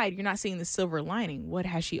other side, you're not seeing the silver lining. What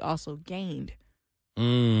has she also gained? Oh,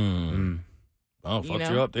 You fucked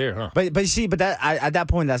know? you up there, huh? But see, but that at that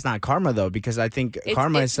point, that's not karma though, because I think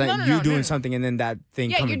karma is no, like no, you no, doing no. something and then that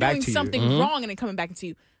thing Yeah, coming you're back doing to something you. wrong and it coming back into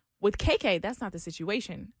you. With KK, that's not the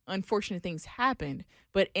situation. Unfortunate things happened,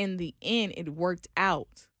 but in the end, it worked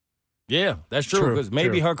out. Yeah, that's true. True, Because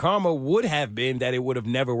maybe true. her karma would have been that it would have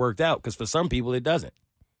never worked out. Because for some people, it doesn't.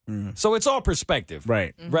 So it's all perspective,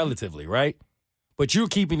 Right. relatively, right? But you're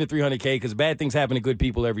keeping the 300K because bad things happen to good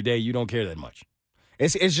people every day. You don't care that much.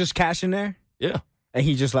 It's just cash in there, Yeah, and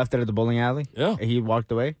he just left it at the bowling alley. Yeah. And he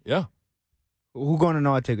walked away. yeah. Who going to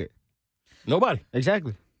know I took it? Nobody.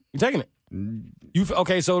 Exactly. You taking it?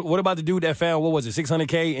 Okay? So what about the dude that found what was it,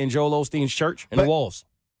 600K in Joel Osteen's church in the But- walls?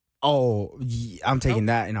 Oh, I'm taking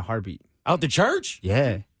that in a heartbeat. Out the church?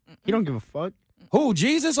 Yeah. He don't give a fuck. Who?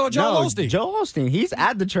 Jesus or Joel no, Osteen? Joel Osteen. He's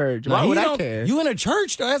at the church. No, Why would he I don't- care? You in a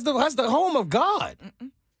church? Though. That's the home of God.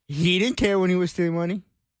 He didn't care when he was stealing money.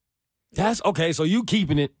 That's okay. So you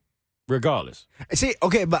keeping it regardless. See,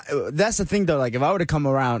 okay, but that's the thing though. Like, if I were to come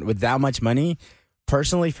around with that much money,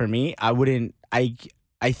 personally for me, I wouldn't.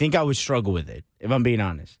 I think I would struggle with it if I'm being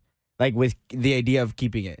honest. Like with the idea of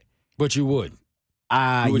keeping it. But you would.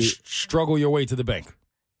 You would struggle your way to the bank.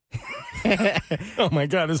 Oh my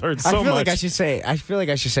God, this hurts so I feel much. like I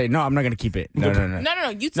should say. No, I'm not gonna keep it. No. No.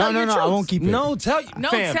 You tell your No. truth. I won't keep it. No, tell No,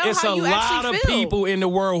 fam, tell it's how a you lot actually of feel. people in the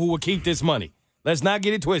world who will keep this money. Let's not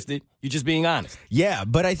get it twisted. You're just being honest. Yeah,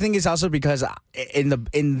 but I think it's also because in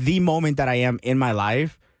the moment that I am in my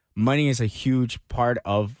life, money is a huge part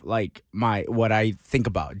of like what I think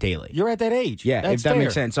about daily. You're at that age. Yeah, That's if that fair.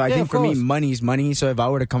 makes sense. So I Yeah, think of for me, course. money's money. So if I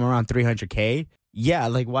were to come around 300K, yeah,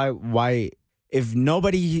 like why? If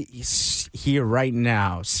nobody here right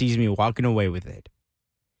now sees me walking away with it,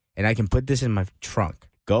 and I can put this in my trunk,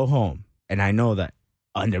 go home, and I know that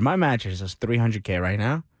under my mattress is 300K right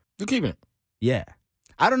now. You're keeping it. Yeah,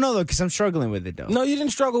 I don't know though because I'm struggling with it though. No, you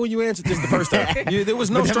didn't struggle when you answered this the first time. There was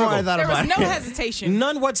no But the more I struggle. thought There was about no it- hesitation.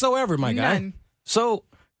 None whatsoever, my guy. None. So,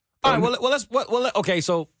 all right, okay,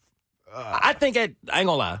 so I think I ain't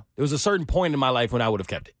gonna lie. There was a certain point in my life when I would have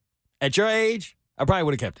kept it. At your age, I probably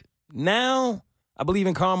would have kept it. Now, I believe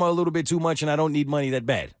in karma a little bit too much, and I don't need money that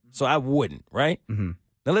bad, so I wouldn't. Right? Mhm.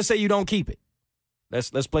 Now, let's say you don't keep it.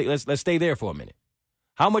 Let's stay there for a minute.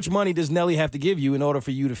 How much money does Nelly have to give you in order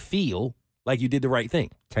for you to feel like you did the right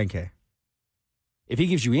thing? 10K. If he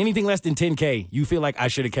gives you anything less than 10K, you feel like I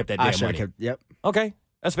should have kept that I damn should money. have kept. Yep. Okay,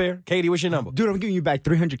 that's fair. Katie, what's your number? Dude, I'm giving you back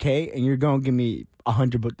 300K, and you're gonna give me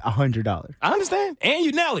 $100. I understand. And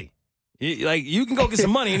you Nelly. You can go get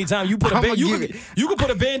some money anytime you put a I'ma you give can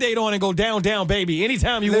put a Band-Aid on and go down, baby.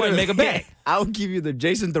 Anytime you want, make a bet. I'll give you the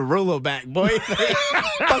Jason Derulo back, boy.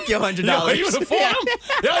 Fuck your $100. Yo, you in the form?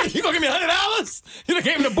 Yo, you gonna give me $100? You done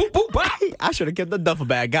gave him the boop boop pop. I should have kept the duffel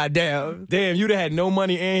bag. Goddamn. Damn, you'd have had no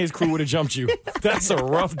money and his crew would have jumped you. That's a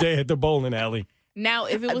rough day at the bowling alley. Now,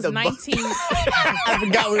 if it was the 19, I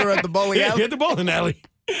forgot we were at the bowling Yeah, alley. at the bowling alley.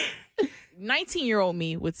 19-year-old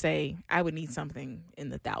me would say I would need something in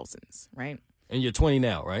the thousands, right? And you're 20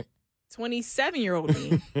 now, right? 27-year-old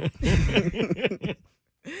me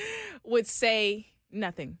would say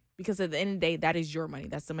nothing because at the end of the day, that is your money.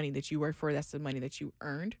 That's the money that you work for. That's the money that you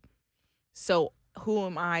earned. So who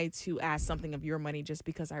am I to ask something of your money just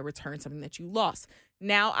because I returned something that you lost?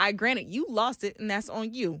 Now, granted, you lost it and that's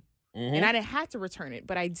on you. And I didn't have to return it,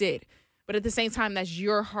 but I did. But at the same time, that's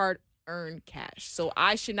your hard-earned cash. So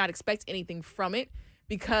I should not expect anything from it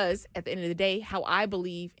because at the end of the day, how I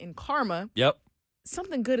believe in karma, Yep.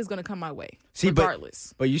 something good is going to come my way, See,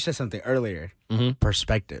 regardless. But you said something earlier. Mhm.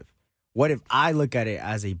 Perspective. What if I look at it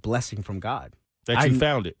as a blessing from God? That you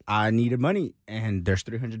found it. I needed money, and there's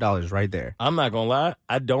 $300 right there. I'm not gonna lie.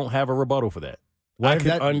 I don't have a rebuttal for that. What I if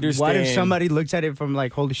could understand. What if somebody looks at it from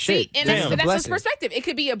like, holy shit? See, and Damn. that's his blessing. perspective. It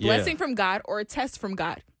could be a blessing from God or a test from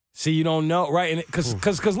God. See, you don't know, right? And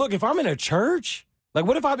because look, if I'm in a church, like,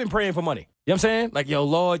 what if I've been praying for money? You know what I'm saying? Like, yo,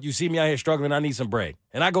 Lord, you see me out here struggling. I need some bread,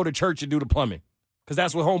 and I go to church to do the plumbing because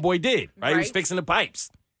that's what homeboy did, right? He was Right. fixing the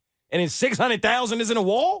pipes, and then 600,000 is in a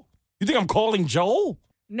wall. You think I'm calling Joel?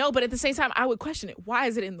 No, but at the same time, I would question it. Why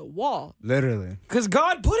is it in the wall? Literally. Because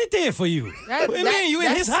God put it there for you. What do you mean? You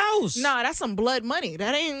in his house? Nah, that's some blood money.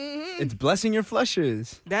 That ain't. It's blessing your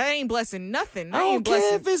flushes. That ain't blessing nothing. I That don't ain't care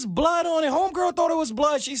blessing. if it's blood on it. Homegirl thought it was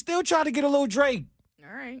blood. She still tried to get a little Drake.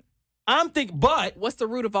 All right. I'm thinking, but What's the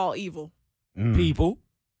root of all evil? people,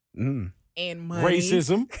 Mm. And money.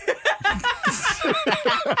 racism.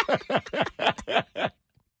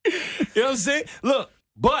 You know what I'm saying? Look,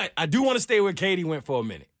 but I do want to stay where Katie went for a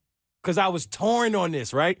minute. Because I was torn on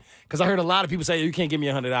this, right? Because I heard a lot of people say, you can't give me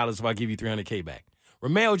 $100 if I give you $300K back.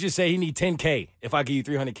 Ramel just said he need $10K if I give you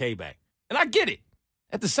 $300K back. And I get it.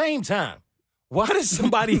 At the same time, why does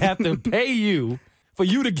somebody have to pay you for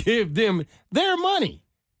you to give them their money?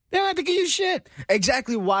 They don't have to give you shit.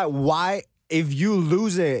 Exactly why if you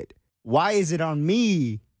lose it, why is it on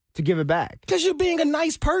me to give it back? Because you're being a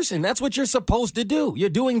nice person. That's what you're supposed to do. You're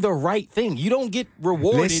doing the right thing. You don't get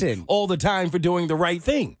rewarded Listen. all the time for doing the right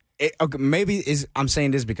thing. Okay, maybe I'm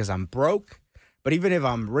saying this because I'm broke, but even if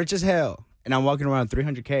I'm rich as hell and I'm walking around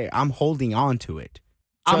 300K, I'm holding on to it.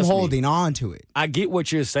 Trust me. holding on to it. I get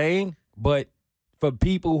what you're saying, but for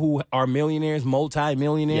people who are millionaires, Yeah,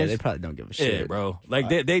 multi-millionaires, they probably don't give a shit. yeah, bro. Like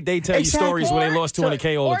they tell you Exactly. stories where they lost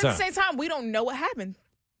 200K all or the at time. the same time, we don't know what happened.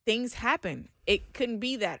 Things happen. It couldn't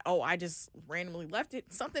be that, oh, I just randomly left it.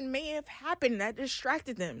 Something may have happened that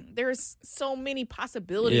distracted them. There's so many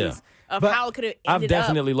possibilities of But how it could have I've ended up.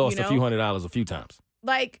 definitely lost you a few know? $100s a few times.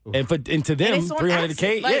 Like, And to them, it's on 300K,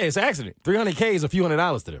 accident. Like- yeah, it's accident. 300K is a few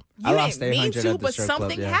 $100s to them. I you lost didn't mean 800 to, at the but strip club,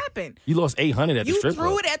 something yeah. happened. You lost 800 at the You strip threw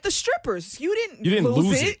club. it at the strippers. You didn't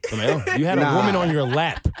lose it, Camille. You had a Nah. woman on your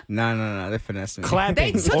lap, No, they finessed me.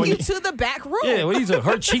 clapping. They took on you your- to the back room. Yeah, what are you doing?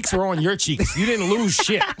 Her cheeks were on your cheeks. You didn't lose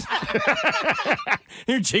shit.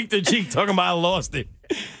 You're cheek to cheek talking about I lost it.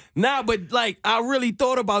 Nah, but like I really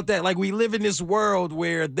thought about that. Like we live in this world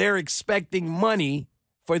where they're expecting money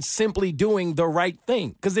for simply doing the right thing.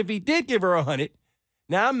 Because if he did give her 100,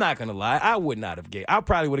 now I'm not gonna lie, I would not have gave. I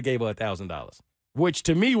probably would have gave her $1,000, which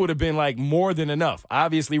to me would have been like more than enough.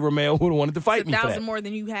 Obviously, Ramel would have wanted to fight me for that. 1,000 more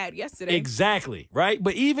than you had yesterday. Exactly, right?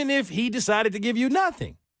 But even if he decided to give you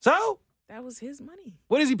nothing, so That was his money.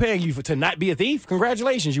 what is he paying you for to not be a thief?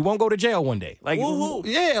 Congratulations, you won't go to jail one day. Like, Woo-hoo.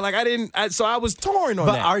 yeah, like so I was torn on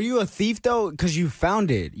But that. are you a thief though? Because you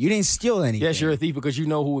found it. You didn't steal anything. Yes, you're a thief because you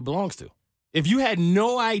know who it belongs to. If you had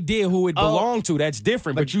no idea who it belonged to, that's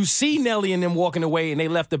different. But you see Nelly and them walking away and they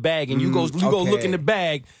left the bag and you go look okay. in the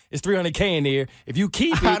bag, it's 300K in there. If you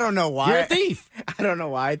keep it, I don't know why. you're a thief. I don't know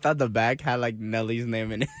why. I thought the bag had like Nelly's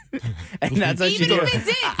name in it, and that's what she Even did. if it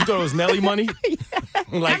did. You thought it was Nelly money?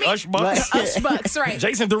 Like Ush Bucks? Like- Ush Bucks, right.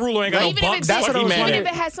 Jason Derulo ain't got no Even if bucks. it That's did, what I was Fuck he even mad if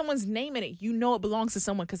at. it has someone's name in it, you know it belongs to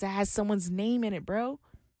someone because it has someone's name in it, bro.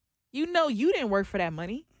 You know you didn't work for that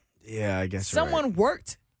money. Yeah, I guess you're Someone right.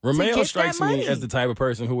 worked. Ramel get strikes that me money. as the type of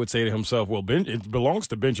person who would say to himself, well, it belongs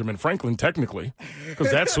to Benjamin Franklin technically because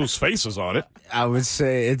that's whose face is on it. I would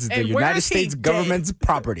say it's the And where United is he States dead? government's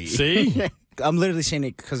property. See? I'm literally saying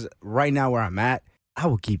it because right now where I'm at, I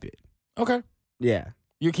will keep it. Okay. Yeah.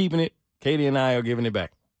 You're keeping it. Katie and I are giving it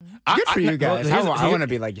back. Good for you guys. Here's- I want to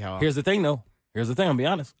be like y'all. Here's the thing, though. Here's the thing. I'll be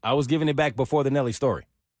honest. I was giving it back before the Nelly story.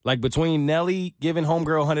 Like between Nelly giving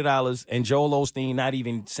homegirl $100 and Joel Osteen not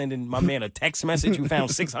even sending my man a text message who found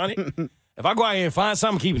 600. If I go out here and find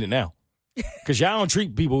something, I'm keeping it now. Because y'all don't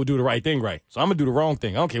treat people who do the right thing right. So I'm going to do the wrong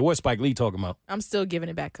thing. I don't care what Spike Lee talking about. I'm still giving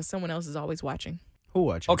it back because someone else is always watching. Who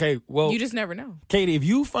watching? Okay, well, You just never know. Katie, if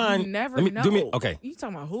you find... You never let me, know. Do me, okay, You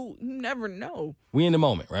talking about who? You never know. we in the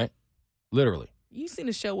moment, right? Literally. You seen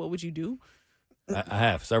the show, What Would You Do? I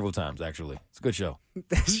have several times, actually. It's a good show.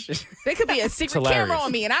 There could be a secret hilarious. camera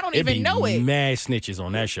on me and I don't It'd even be know it. mad snitches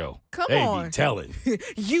on that show. Come they on. be telling.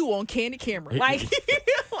 You on candid camera. Like,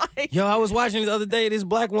 Yo, I was watching the other day. This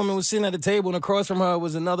black woman was sitting at the table, and across from her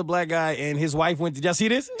was another black guy, and his wife went to. Y'all see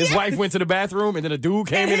this? His wife went to the bathroom, and then a dude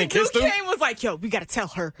came in and kissed dude him. came was like, yo, we got to tell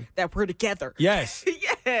her that we're together. Yes.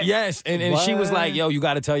 Yeah. Yes. And she was like, yo, you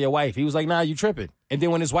got to tell your wife. He was like, nah, you tripping. And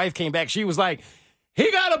then when his wife came back, she was like, he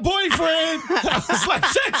got a boyfriend. I was like,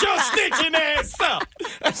 shut your snitching ass up.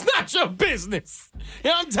 That's not your business.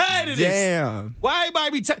 Yeah, I'm tired of this. Damn. Why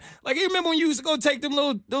everybody be like? You remember when you used to go take them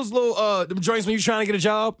them joints when you trying to get a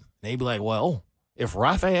job? They'd be like, well, if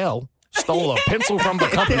Raphael stole a pencil from the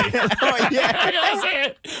company, Oh, yeah. you know what I'm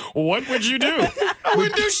saying? What would you do? I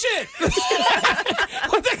wouldn't do shit.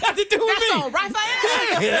 What that got to do with That's me? all,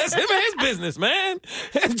 Raphael. Yeah, that's him and his business, man.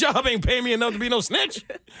 His job ain't paying me enough to be no snitch.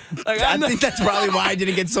 Like, I know- think that's probably why I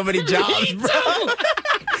didn't get so many jobs, bro.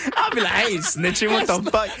 I'll be like, hey, snitching, what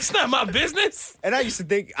the fuck? It's not my business. And I used to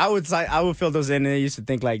think I would fill those in, and I used to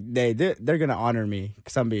think like they're gonna honor me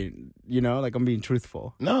because I'm being, like I'm being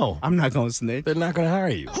truthful. No, I'm not gonna snitch. they're not gonna hire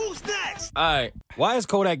you. Who's next? All right. Why is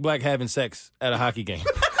Kodak Black having sex at a hockey game?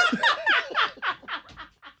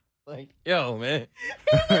 Like, yo, man.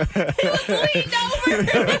 Leaned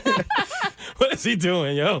over. What is he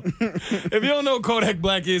doing, yo? If you don't know who Kodak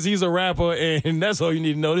Black is, he's a rapper, and that's all you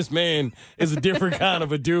need to know. This man is a different kind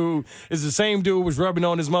of a dude. It's the same dude who was rubbing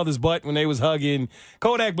on his mother's butt when they was hugging.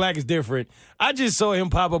 Kodak Black is different. I just saw him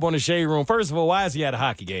pop up on the Shade Room. First of all, why is he at a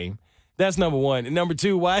hockey game? That's number one. And number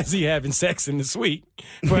two, why is he having sex in the suite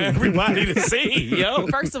for everybody to see, yo?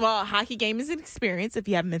 First of all, a hockey game is an experience if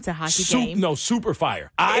you haven't been to a hockey game. No, super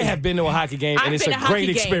fire. I have been to a hockey game, and I've it's been a to a hockey great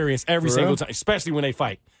game. experience every For single real? time, especially when they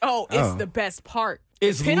fight. Oh, it's Oh. the best part.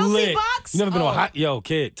 It's Penalty lit. box? You never been to a Oh. hockey? Yo,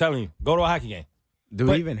 kid, telling you, go to a hockey game. Do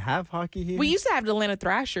we even have hockey here? We used to have the Atlanta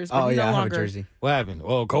Thrashers, but oh, we yeah, no I have a longer. jersey. What happened?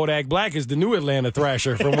 Well, Kodak Black is the new Atlanta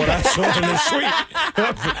Thrasher from what I saw in the suite.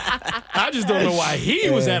 I just don't know why he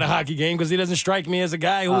was at a hockey game because he doesn't strike me as a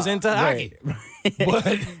guy who's into hockey.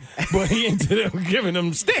 But he ended up giving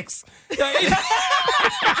them sticks. Yeah.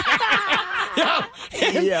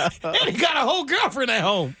 And he got a whole girlfriend at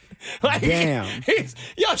home. Like, Damn.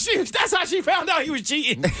 That's how she found out he was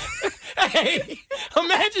cheating. Hey,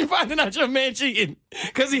 imagine finding out your man cheating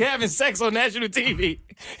because he having sex on national TV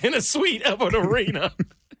in a suite of an arena.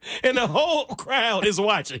 And the whole crowd is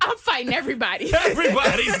watching. I'm fighting everybody.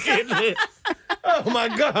 Everybody's getting it. Oh,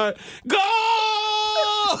 my God. Go!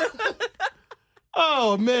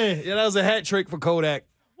 Oh, man. Yeah, that was a hat trick for Kodak.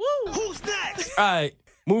 Woo. Who's next? All right,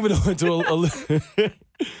 moving on to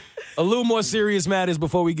a little more serious matters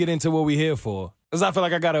before we get into what we're here for. Because I feel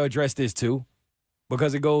like I got to address this too,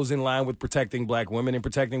 because it goes in line with protecting black women and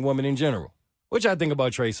protecting women in general. Which I think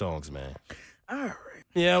about Trey Songz, man. All right.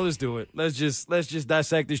 Yeah, let's do it. Let's just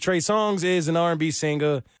dissect this. Trey Songz is an R&B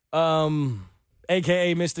singer,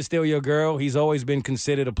 a.k.a. Mr. Steal Your Girl. He's always been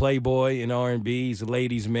considered a playboy in R&B. He's a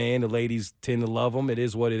ladies' man. The ladies tend to love him. It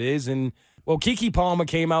is what it is. And, well, Keke Palmer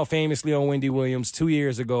came out famously on Wendy Williams 2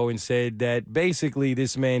 years ago and said that basically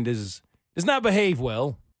this man does not behave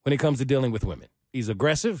well when it comes to dealing with women. He's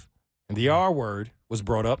aggressive, and the R word was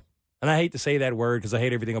brought up. And I hate to say that word because I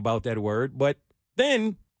hate everything about that word. But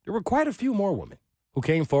then there were quite a few more women who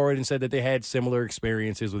came forward and said that they had similar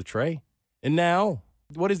experiences with Trey. And now,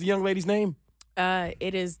 what is the young lady's name?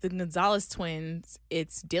 It is the Gonzalez twins.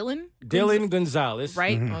 It's Dylan. Dylan Gonzalez.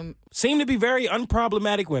 Right? Seem to be very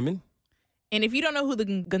unproblematic women. And if you don't know who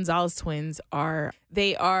the Gonzalez twins are,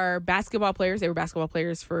 they are basketball players. They were basketball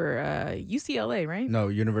players for UCLA, right? No,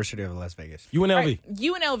 University of Las Vegas. UNLV. Right.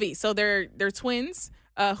 UNLV. So they're twins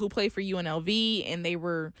who play for UNLV, and they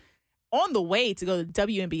were on the way to go to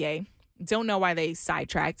WNBA. Don't know why they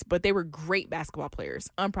sidetracked, but they were great basketball players.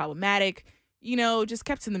 Unproblematic, just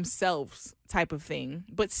kept to themselves type of thing,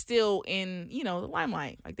 but still in, the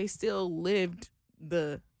limelight. Like they still lived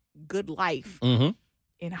the good life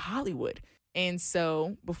in Hollywood. And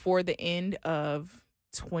so before the end of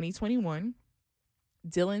 2021,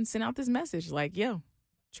 Dylan sent out this message like, yo,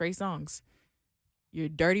 Trey Songz, you're a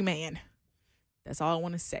dirty man. That's all I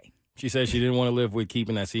want to say. She said she didn't want to live with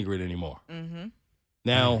keeping that secret anymore. Mm-hmm.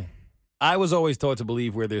 Now, I was always taught to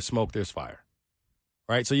believe where there's smoke, there's fire.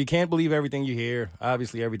 Right? So you can't believe everything you hear.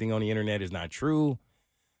 Obviously, everything on the internet is not true.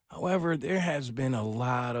 However, there has been a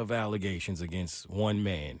lot of allegations against one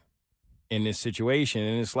man in this situation.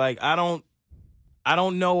 And it's like, I don't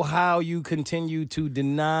know how you continue to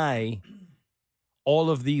deny all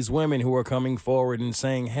of these women who are coming forward and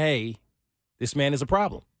saying, hey, this man is a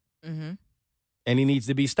problem. Mm-hmm. And he needs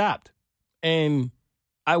to be stopped. And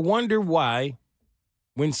I wonder why,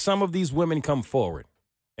 when some of these women come forward,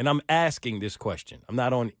 and I'm asking this question, I'm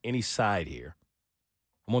not on any side here.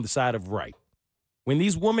 I'm on the side of right. When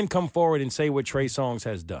these women come forward and say what Trey Songz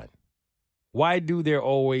has done, why do there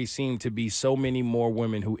always seem to be so many more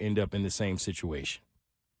women who end up in the same situation?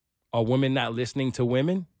 Are women not listening to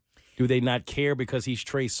women? Do they not care because he's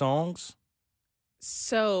Trey Songz?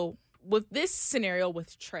 So with this scenario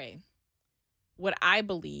with Trey, what I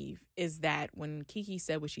believe is that when Keke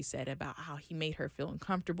said what she said about how he made her feel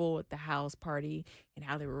uncomfortable at the house party and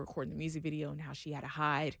how they were recording the music video and how she had to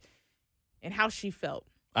hide and how she felt.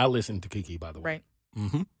 I listened to Keke, by the way. Right.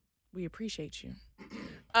 Mm-hmm. We appreciate you.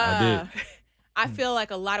 I did. I feel like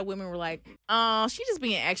a lot of women were like, she's just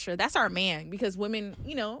being extra. That's our man. Because women,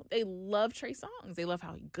 they love Trey Songz. They love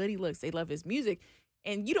how good he looks. They love his music.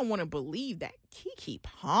 And you don't want to believe that Keke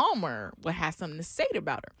Palmer would have something to say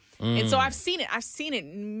about her. And so I've seen it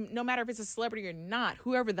no matter if it's a celebrity or not,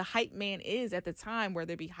 whoever the hype man is at the time,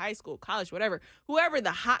 whether it be high school, college, whatever, whoever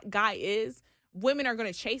the hot guy is, women are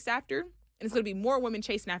going to chase after. And it's going to be more women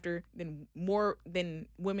chasing after than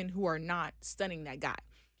women who are not stunning that guy.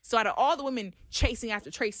 So out of all the women chasing after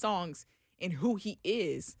Trey Songz and who he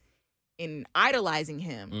is and idolizing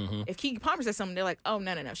him, if Keke Palmer says something, they're like, oh,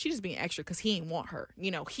 no. She just being extra because he ain't want her.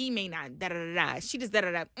 He may not, da-da-da-da. She just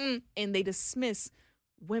da-da-da, and they dismiss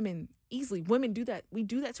women easily. Women do that. We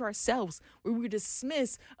do that to ourselves, where we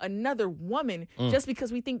dismiss another woman just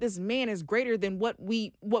because we think this man is greater than what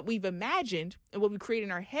we've imagined, and what we create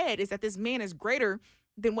in our head is that this man is greater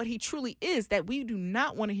than what he truly is, that we do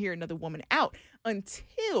not want to hear another woman out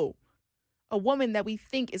until a woman that we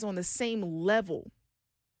think is on the same level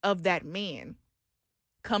of that man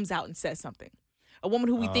comes out and says something. A woman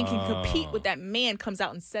who we think can compete with that man comes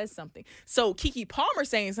out and says something. So Keke Palmer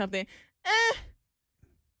saying something,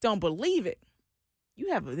 don't believe it.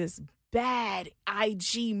 You have this bad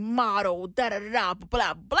IG model, da da da,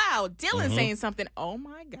 blah blah. Dylan saying something. Oh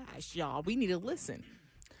my gosh, y'all, we need to listen.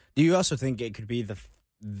 Do you also think it could be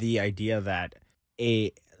the idea that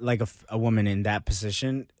a woman in that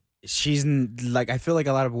position, she's like, I feel like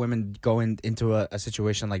a lot of women go into a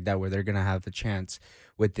situation like that where they're gonna have the chance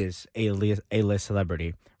with this A-list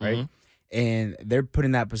celebrity, right? And they're put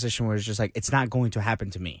in that position where it's just like, it's not going to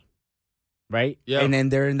happen to me, right? Yeah. And then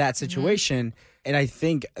they're in that situation, and I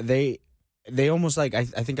think they almost like, I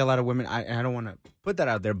think a lot of women, I don't want to put that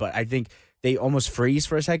out there, but I think they almost freeze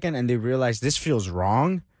for a second and they realize this feels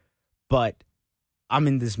wrong, but I'm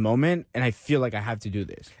in this moment and I feel like I have to do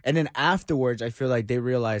this. And then afterwards, I feel like they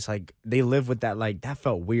realize, like, they live with that, like, that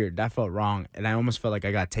felt weird, that felt wrong, and I almost felt like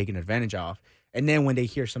I got taken advantage of. And then when they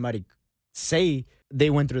hear somebody say they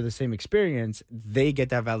went through the same experience, they get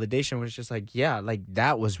that validation where it's just like, yeah, like,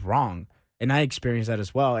 that was wrong. And I experienced that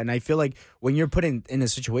as well. And I feel like when you're put in a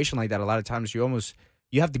situation like that, a lot of times you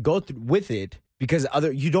have to go through with it because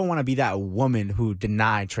you don't want to be that woman who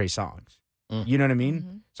denied Trey Songz. You know what I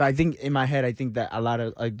mean? So I think in my head, I think that a lot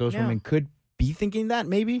of like those women could be thinking that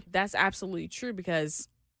maybe. That's absolutely true because,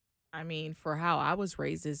 I mean, for how I was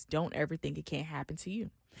raised is don't ever think it can't happen to you.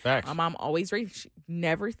 Facts. My mom always raised,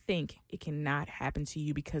 never think it cannot happen to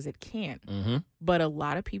you because it can. Mm-hmm. But a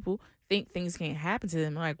lot of people think things can't happen to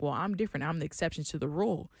them. Like, well, I'm different. I'm the exception to the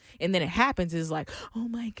rule. And then it happens. It's like, oh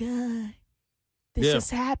my God, this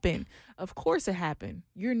just happened. Of course it happened.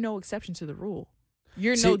 You're no exception to the rule.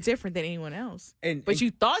 You're no different than anyone else. But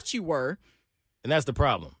you thought you were. And that's the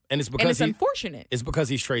problem. And it's because it's unfortunate. It's because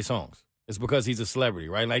he's Trey Songz. It's because he's a celebrity,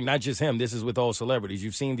 right? Like, not just him. This is with all celebrities.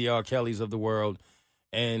 You've seen the R. Kellys of the world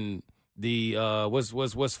and the,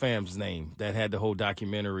 what's fam's name that had the whole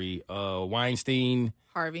documentary? Weinstein.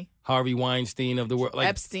 Harvey Weinstein of the world. Like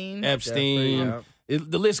Epstein.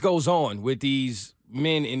 The list goes on with these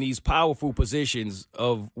men in these powerful positions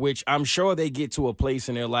of which I'm sure they get to a place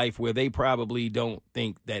in their life where they probably don't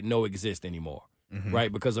think that no exists anymore, right?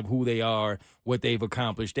 Because of who they are, what they've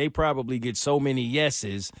accomplished. They probably get so many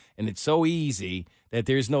yeses, and it's so easy that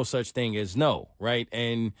there's no such thing as no, right?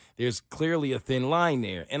 And there's clearly a thin line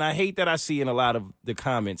there. And I hate that I see in a lot of the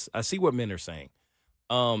comments, I see what men are saying.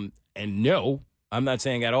 And no, I'm not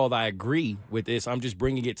saying at all that I agree with this. I'm just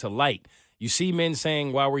bringing it to light. You see men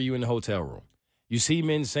saying, why were you in the hotel room? You see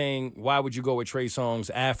men saying, why would you go with Trey Songz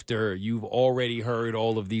after you've already heard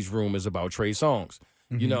all of these rumors about Trey Songz?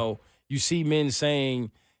 You know, you see men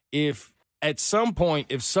saying, if at some point,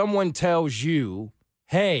 if someone tells you,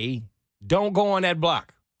 hey, don't go on that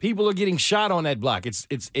block. People are getting shot on that block.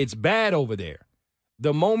 It's bad over there.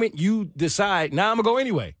 The moment you decide, now I'm going to go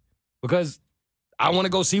anyway because I want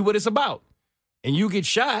to go see what it's about. And you get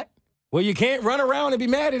shot, well, you can't run around and be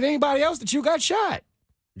mad at anybody else that you got shot.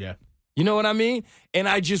 Yeah. You know what I mean? And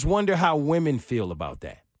I just wonder how women feel about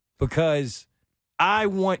that because I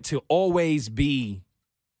want to always be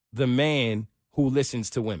the man who listens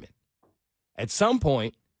to women. At some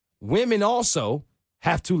point, women also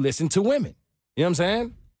have to listen to women. You know what I'm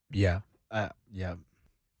saying? Yeah. Yeah.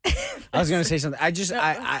 I was going to say something. I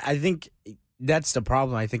think that's the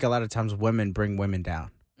problem. I think a lot of times women bring women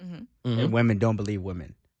down and women don't believe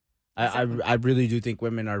women. I really do think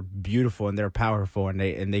women are beautiful and they're powerful and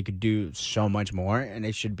they could do so much more and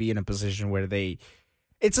they should be in a position where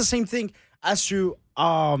it's the same thing as to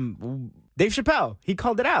Dave Chappelle. He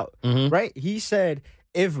called it out, right? He said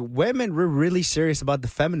if women were really serious about the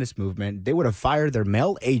feminist movement, they would have fired their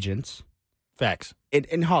male agents. Facts.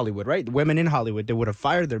 In Hollywood, right? Women in Hollywood, they would have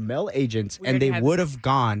fired their male agents and they would have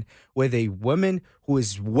gone with a woman who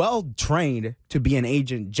is well trained to be an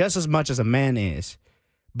agent just as much as a man is.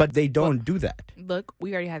 But they don't do that. Look,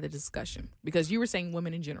 we already had the discussion because you were saying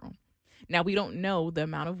women in general. Now, we don't know the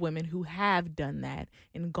amount of women who have done that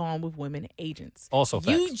and gone with women agents. Also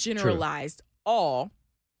facts. You generalized all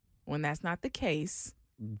when that's not the case.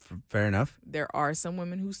 Fair enough. There are some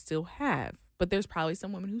women who still have, but there's probably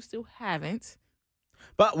some women who still haven't.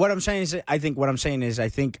 But what I'm saying is, I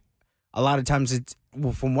think a lot of times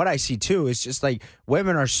from what I see too, it's just like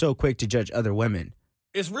women are so quick to judge other women.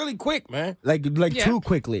 It's really quick, man. Like too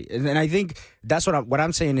quickly. And I think that's what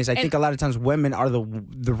I'm saying is I think a lot of times women are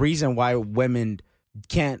the reason why women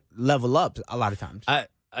can't level up a lot of times. I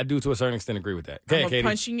do to a certain extent agree with that. I'm going to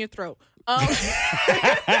punch you in your throat. Because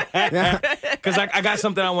I got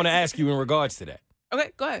something I want to ask you in regards to that.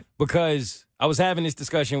 Okay, go ahead. Because I was having this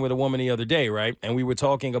discussion with a woman the other day, right? And we were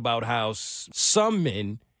talking about how some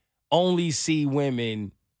men only see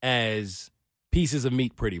women as pieces of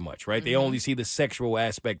meat pretty much, right? They only see the sexual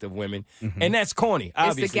aspect of women. And that's corny,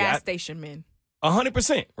 obviously. It's the gas station men.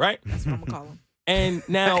 100%, right? That's what I'm going to call them. And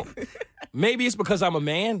now, maybe it's because I'm a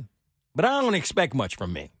man, but I don't expect much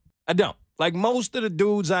from men. I don't. Like most of the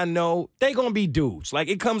dudes I know, they gonna be dudes. Like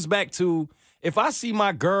it comes back to if I see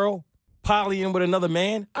my girl polying with another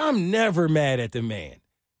man, I'm never mad at the man.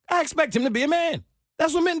 I expect him to be a man.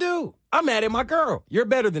 That's what men do. I'm mad at my girl. You're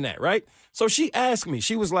better than that, right? So she asked me,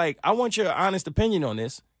 she was like, I want your honest opinion on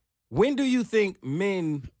this. When do you think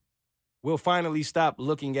men will finally stop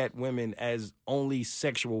looking at women as only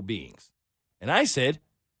sexual beings? And I said,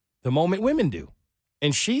 the moment women do.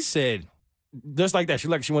 And she said, just like that, she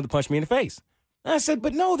wanted to punch me in the face. And I said,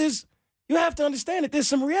 but no, you have to understand that there's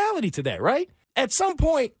some reality to that, right? At some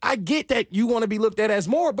point, I get that you want to be looked at as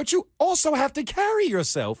more, but you also have to carry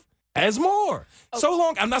yourself as more. Okay. So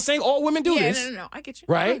long, I'm not saying all women do this. No, I get you.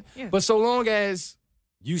 Right? Yeah. But so long as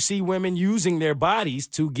you see women using their bodies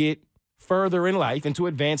to get further in life and to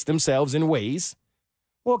advance themselves in ways,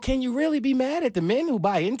 well, can you really be mad at the men who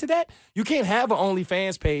buy into that? You can't have an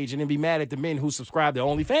OnlyFans page and then be mad at the men who subscribe to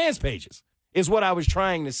OnlyFans pages, is what I was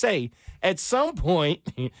trying to say. At some point,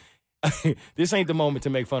 this ain't the moment to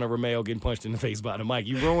make fun of Romeo getting punched in the face by the mic.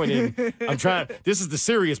 You ruining. This is the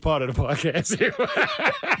serious part of the podcast here.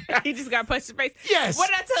 He just got punched in the face. Yes. What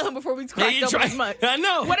did I tell him before we cracked open his mic? I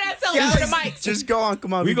know. What did I tell him over the mic? Just go on.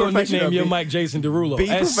 Come on. We're going to nickname your mic Jason Derulo. Be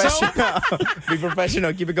professional. Be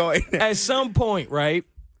professional. Keep it going. At some point, right?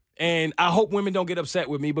 And I hope women don't get upset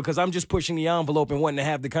with me because I'm just pushing the envelope and wanting to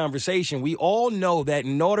have the conversation. We all know that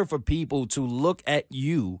in order for people to look at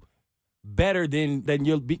you better than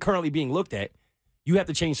you're currently being looked at, you have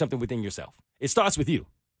to change something within yourself. It starts with you.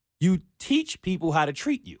 You teach people how to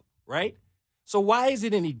treat you, right? So why is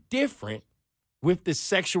it any different with the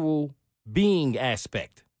sexual being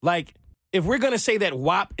aspect? Like, if we're going to say that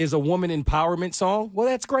WAP is a woman empowerment song, well,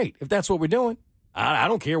 that's great. If that's what we're doing, I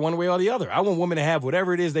don't care one way or the other. I want women to have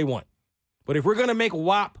whatever it is they want. But if we're going to make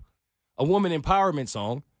WAP a woman empowerment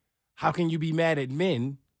song, how can you be mad at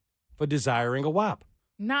men for desiring a WAP?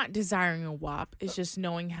 Not desiring a WAP is just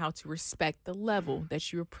knowing how to respect the level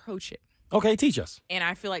that you approach it. Okay, teach us. And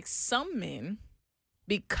I feel like some men,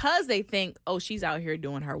 because they think, oh, she's out here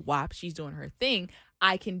doing her WAP, she's doing her thing,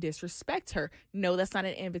 I can disrespect her. No, that's not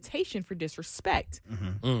an invitation for disrespect.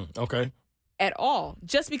 Mm-hmm. Okay. At all.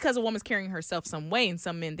 Just because a woman's carrying herself some way and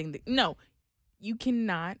some men think that, no, you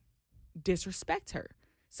cannot disrespect her.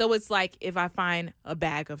 So it's like if I find a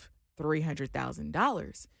bag of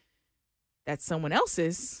 $300,000 that's someone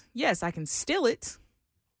else's, yes, I can steal it,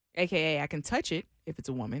 AKA I can touch it if it's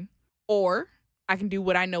a woman, or I can do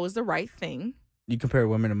what I know is the right thing. You compare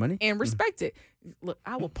women to money? And respect it. Look,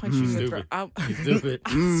 I will punch you in the throat. Stupid.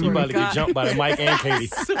 You about to get jumped by the Mike and Katie.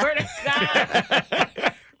 I swear to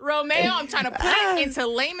God. Romeo, I'm trying to put it into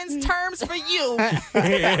layman's terms for you.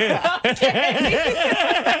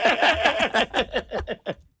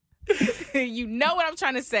 You know what I'm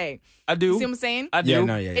trying to say. I do. You see what I'm saying? I do.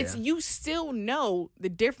 It's you still know the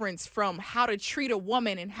difference from how to treat a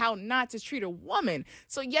woman and how not to treat a woman.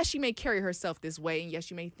 So yes, she may carry herself this way, and yes,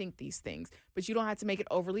 you may think these things, but you don't have to make it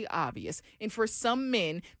overly obvious. And for some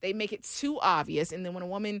men, they make it too obvious, and then when a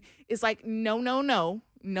woman is like, no,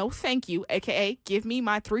 thank you, AKA give me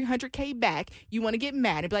my $300K back, you want to get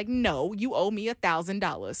mad and be like, no, you owe me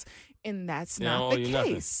 $1,000. And that's not the case.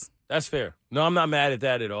 Nothing. That's fair. No, I'm not mad at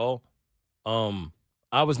that at all.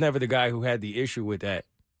 I was never the guy who had the issue with that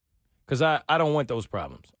because I don't want those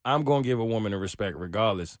problems. I'm going to give a woman a respect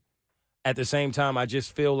regardless. At the same time, I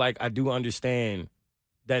just feel like I do understand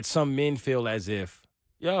that some men feel as if,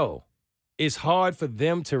 it's hard for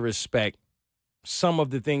them to respect some of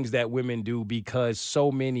the things that women do because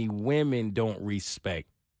so many women don't respect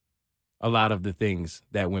a lot of the things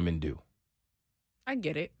that women do. I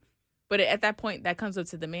get it. But at that point, that comes up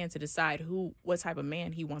to the man to decide what type of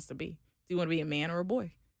man he wants to be. Do you want to be a man or a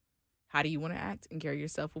boy? How do you want to act and carry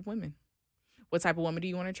yourself with women? What type of woman do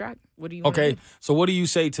you want to attract? What do you want to do? So what do you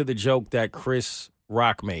say to the joke that Chris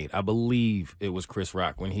Rock made? I believe it was Chris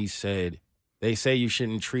Rock when he said, they say you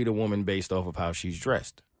shouldn't treat a woman based off of how she's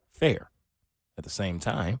dressed. Fair. At the same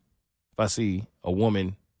time, if I see a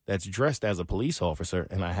woman that's dressed as a police officer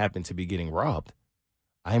and I happen to be getting robbed,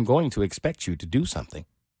 I am going to expect you to do something.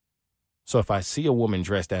 So if I see a woman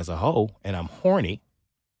dressed as a hoe and I'm horny,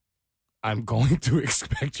 I'm going to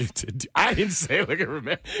expect you to do. I didn't say, look at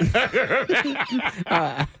Romeo.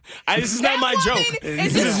 This is not my joke.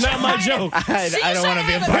 This is not my joke. I don't want to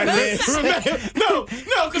be a part of this. No,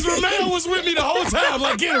 because Romeo was with me the whole time.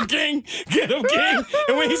 Like, get him, King. Get him, King.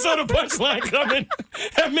 And when he saw the punchline coming,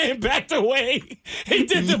 that man backed away. He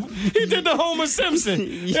did the Homer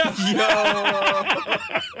Simpson.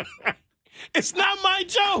 It's not my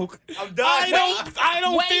joke. I'm done. I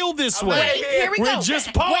don't Wait. feel this way. Wait, here we go. We're just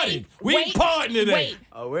partying. We partying today. Wait.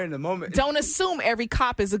 Oh, we're in the moment. Don't assume every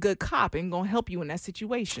cop is a good cop and gonna help you in that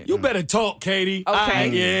situation. You better talk, Katie.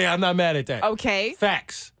 Okay. Yeah, I'm not mad at that. Okay.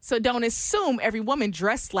 Facts. So don't assume every woman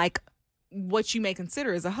dressed like what you may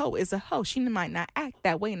consider as a hoe is a hoe. She might not act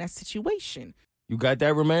that way in that situation. You got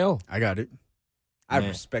that, Romeo? I got it. I Man.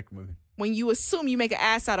 respect women. When you assume you make an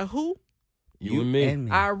ass out of who? You and me. And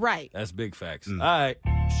me. All right. That's big facts. Mm. All right.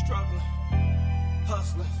 Struggling,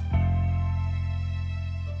 hustling.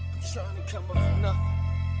 I'm trying to come up from nothing.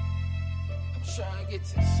 I'm trying to get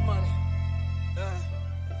to this money.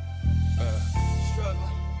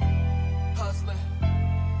 Struggling, hustling. I'm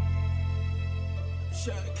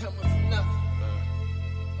trying to come up from nothing.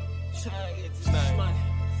 Trying to get to this money.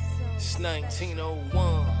 It's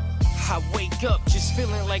 1901. I wake up just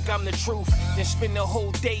feeling like I'm the truth. Then spend the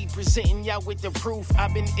whole day presenting y'all with the proof.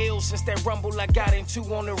 I've been ill since that rumble I got into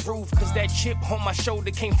on the roof. Cause that chip on my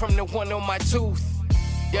shoulder came from the one on my tooth.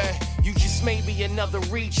 Yeah, you just made me another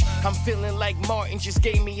reach. I'm feeling like Martin just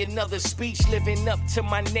gave me another speech. Living up to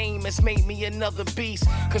my name has made me another beast.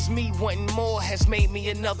 Cause me wanting more has made me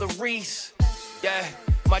another Reese. Yeah,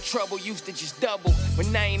 my trouble used to just double.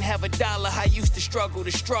 When I ain't have a dollar, I used to struggle.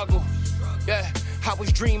 Yeah, I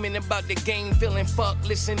was dreaming about the game, feeling fucked,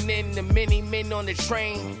 listening to many men on the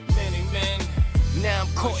train. Many men. Now I'm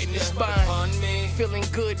caught in this bind, feeling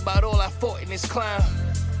good about all I fought in this climb.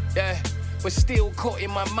 Yeah, but still caught in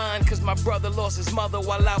my mind, cause my brother lost his mother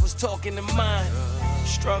while I was talking to mine.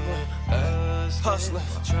 Struggling, hustling,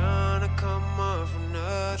 Trying to come up from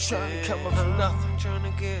nothing. trying to come up from nothing.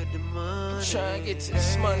 Trying to get the money. Trying to get to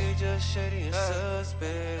this money. Just shady and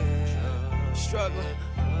suspect. Struggling,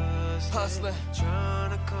 hustling,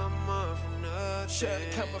 Trying to come up from nothing. trying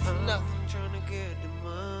to come up from nothing. Trying to get the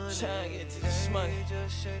money. Trying to get to this money.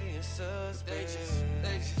 Just shady and suspect.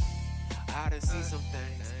 They just. I done see some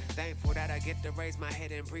things. Thankful that I get to raise my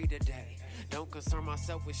head and breathe today. Don't concern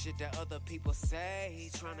myself with shit that other people say.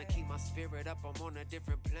 Trying to keep my spirit up, I'm on a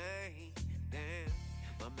different plane. Damn,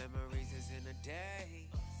 my memories is in a day.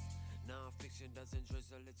 Non-fiction doesn't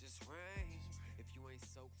drizzle, it just rains. If you ain't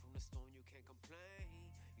soaked from the storm, you can't complain.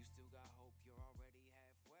 You still got hope.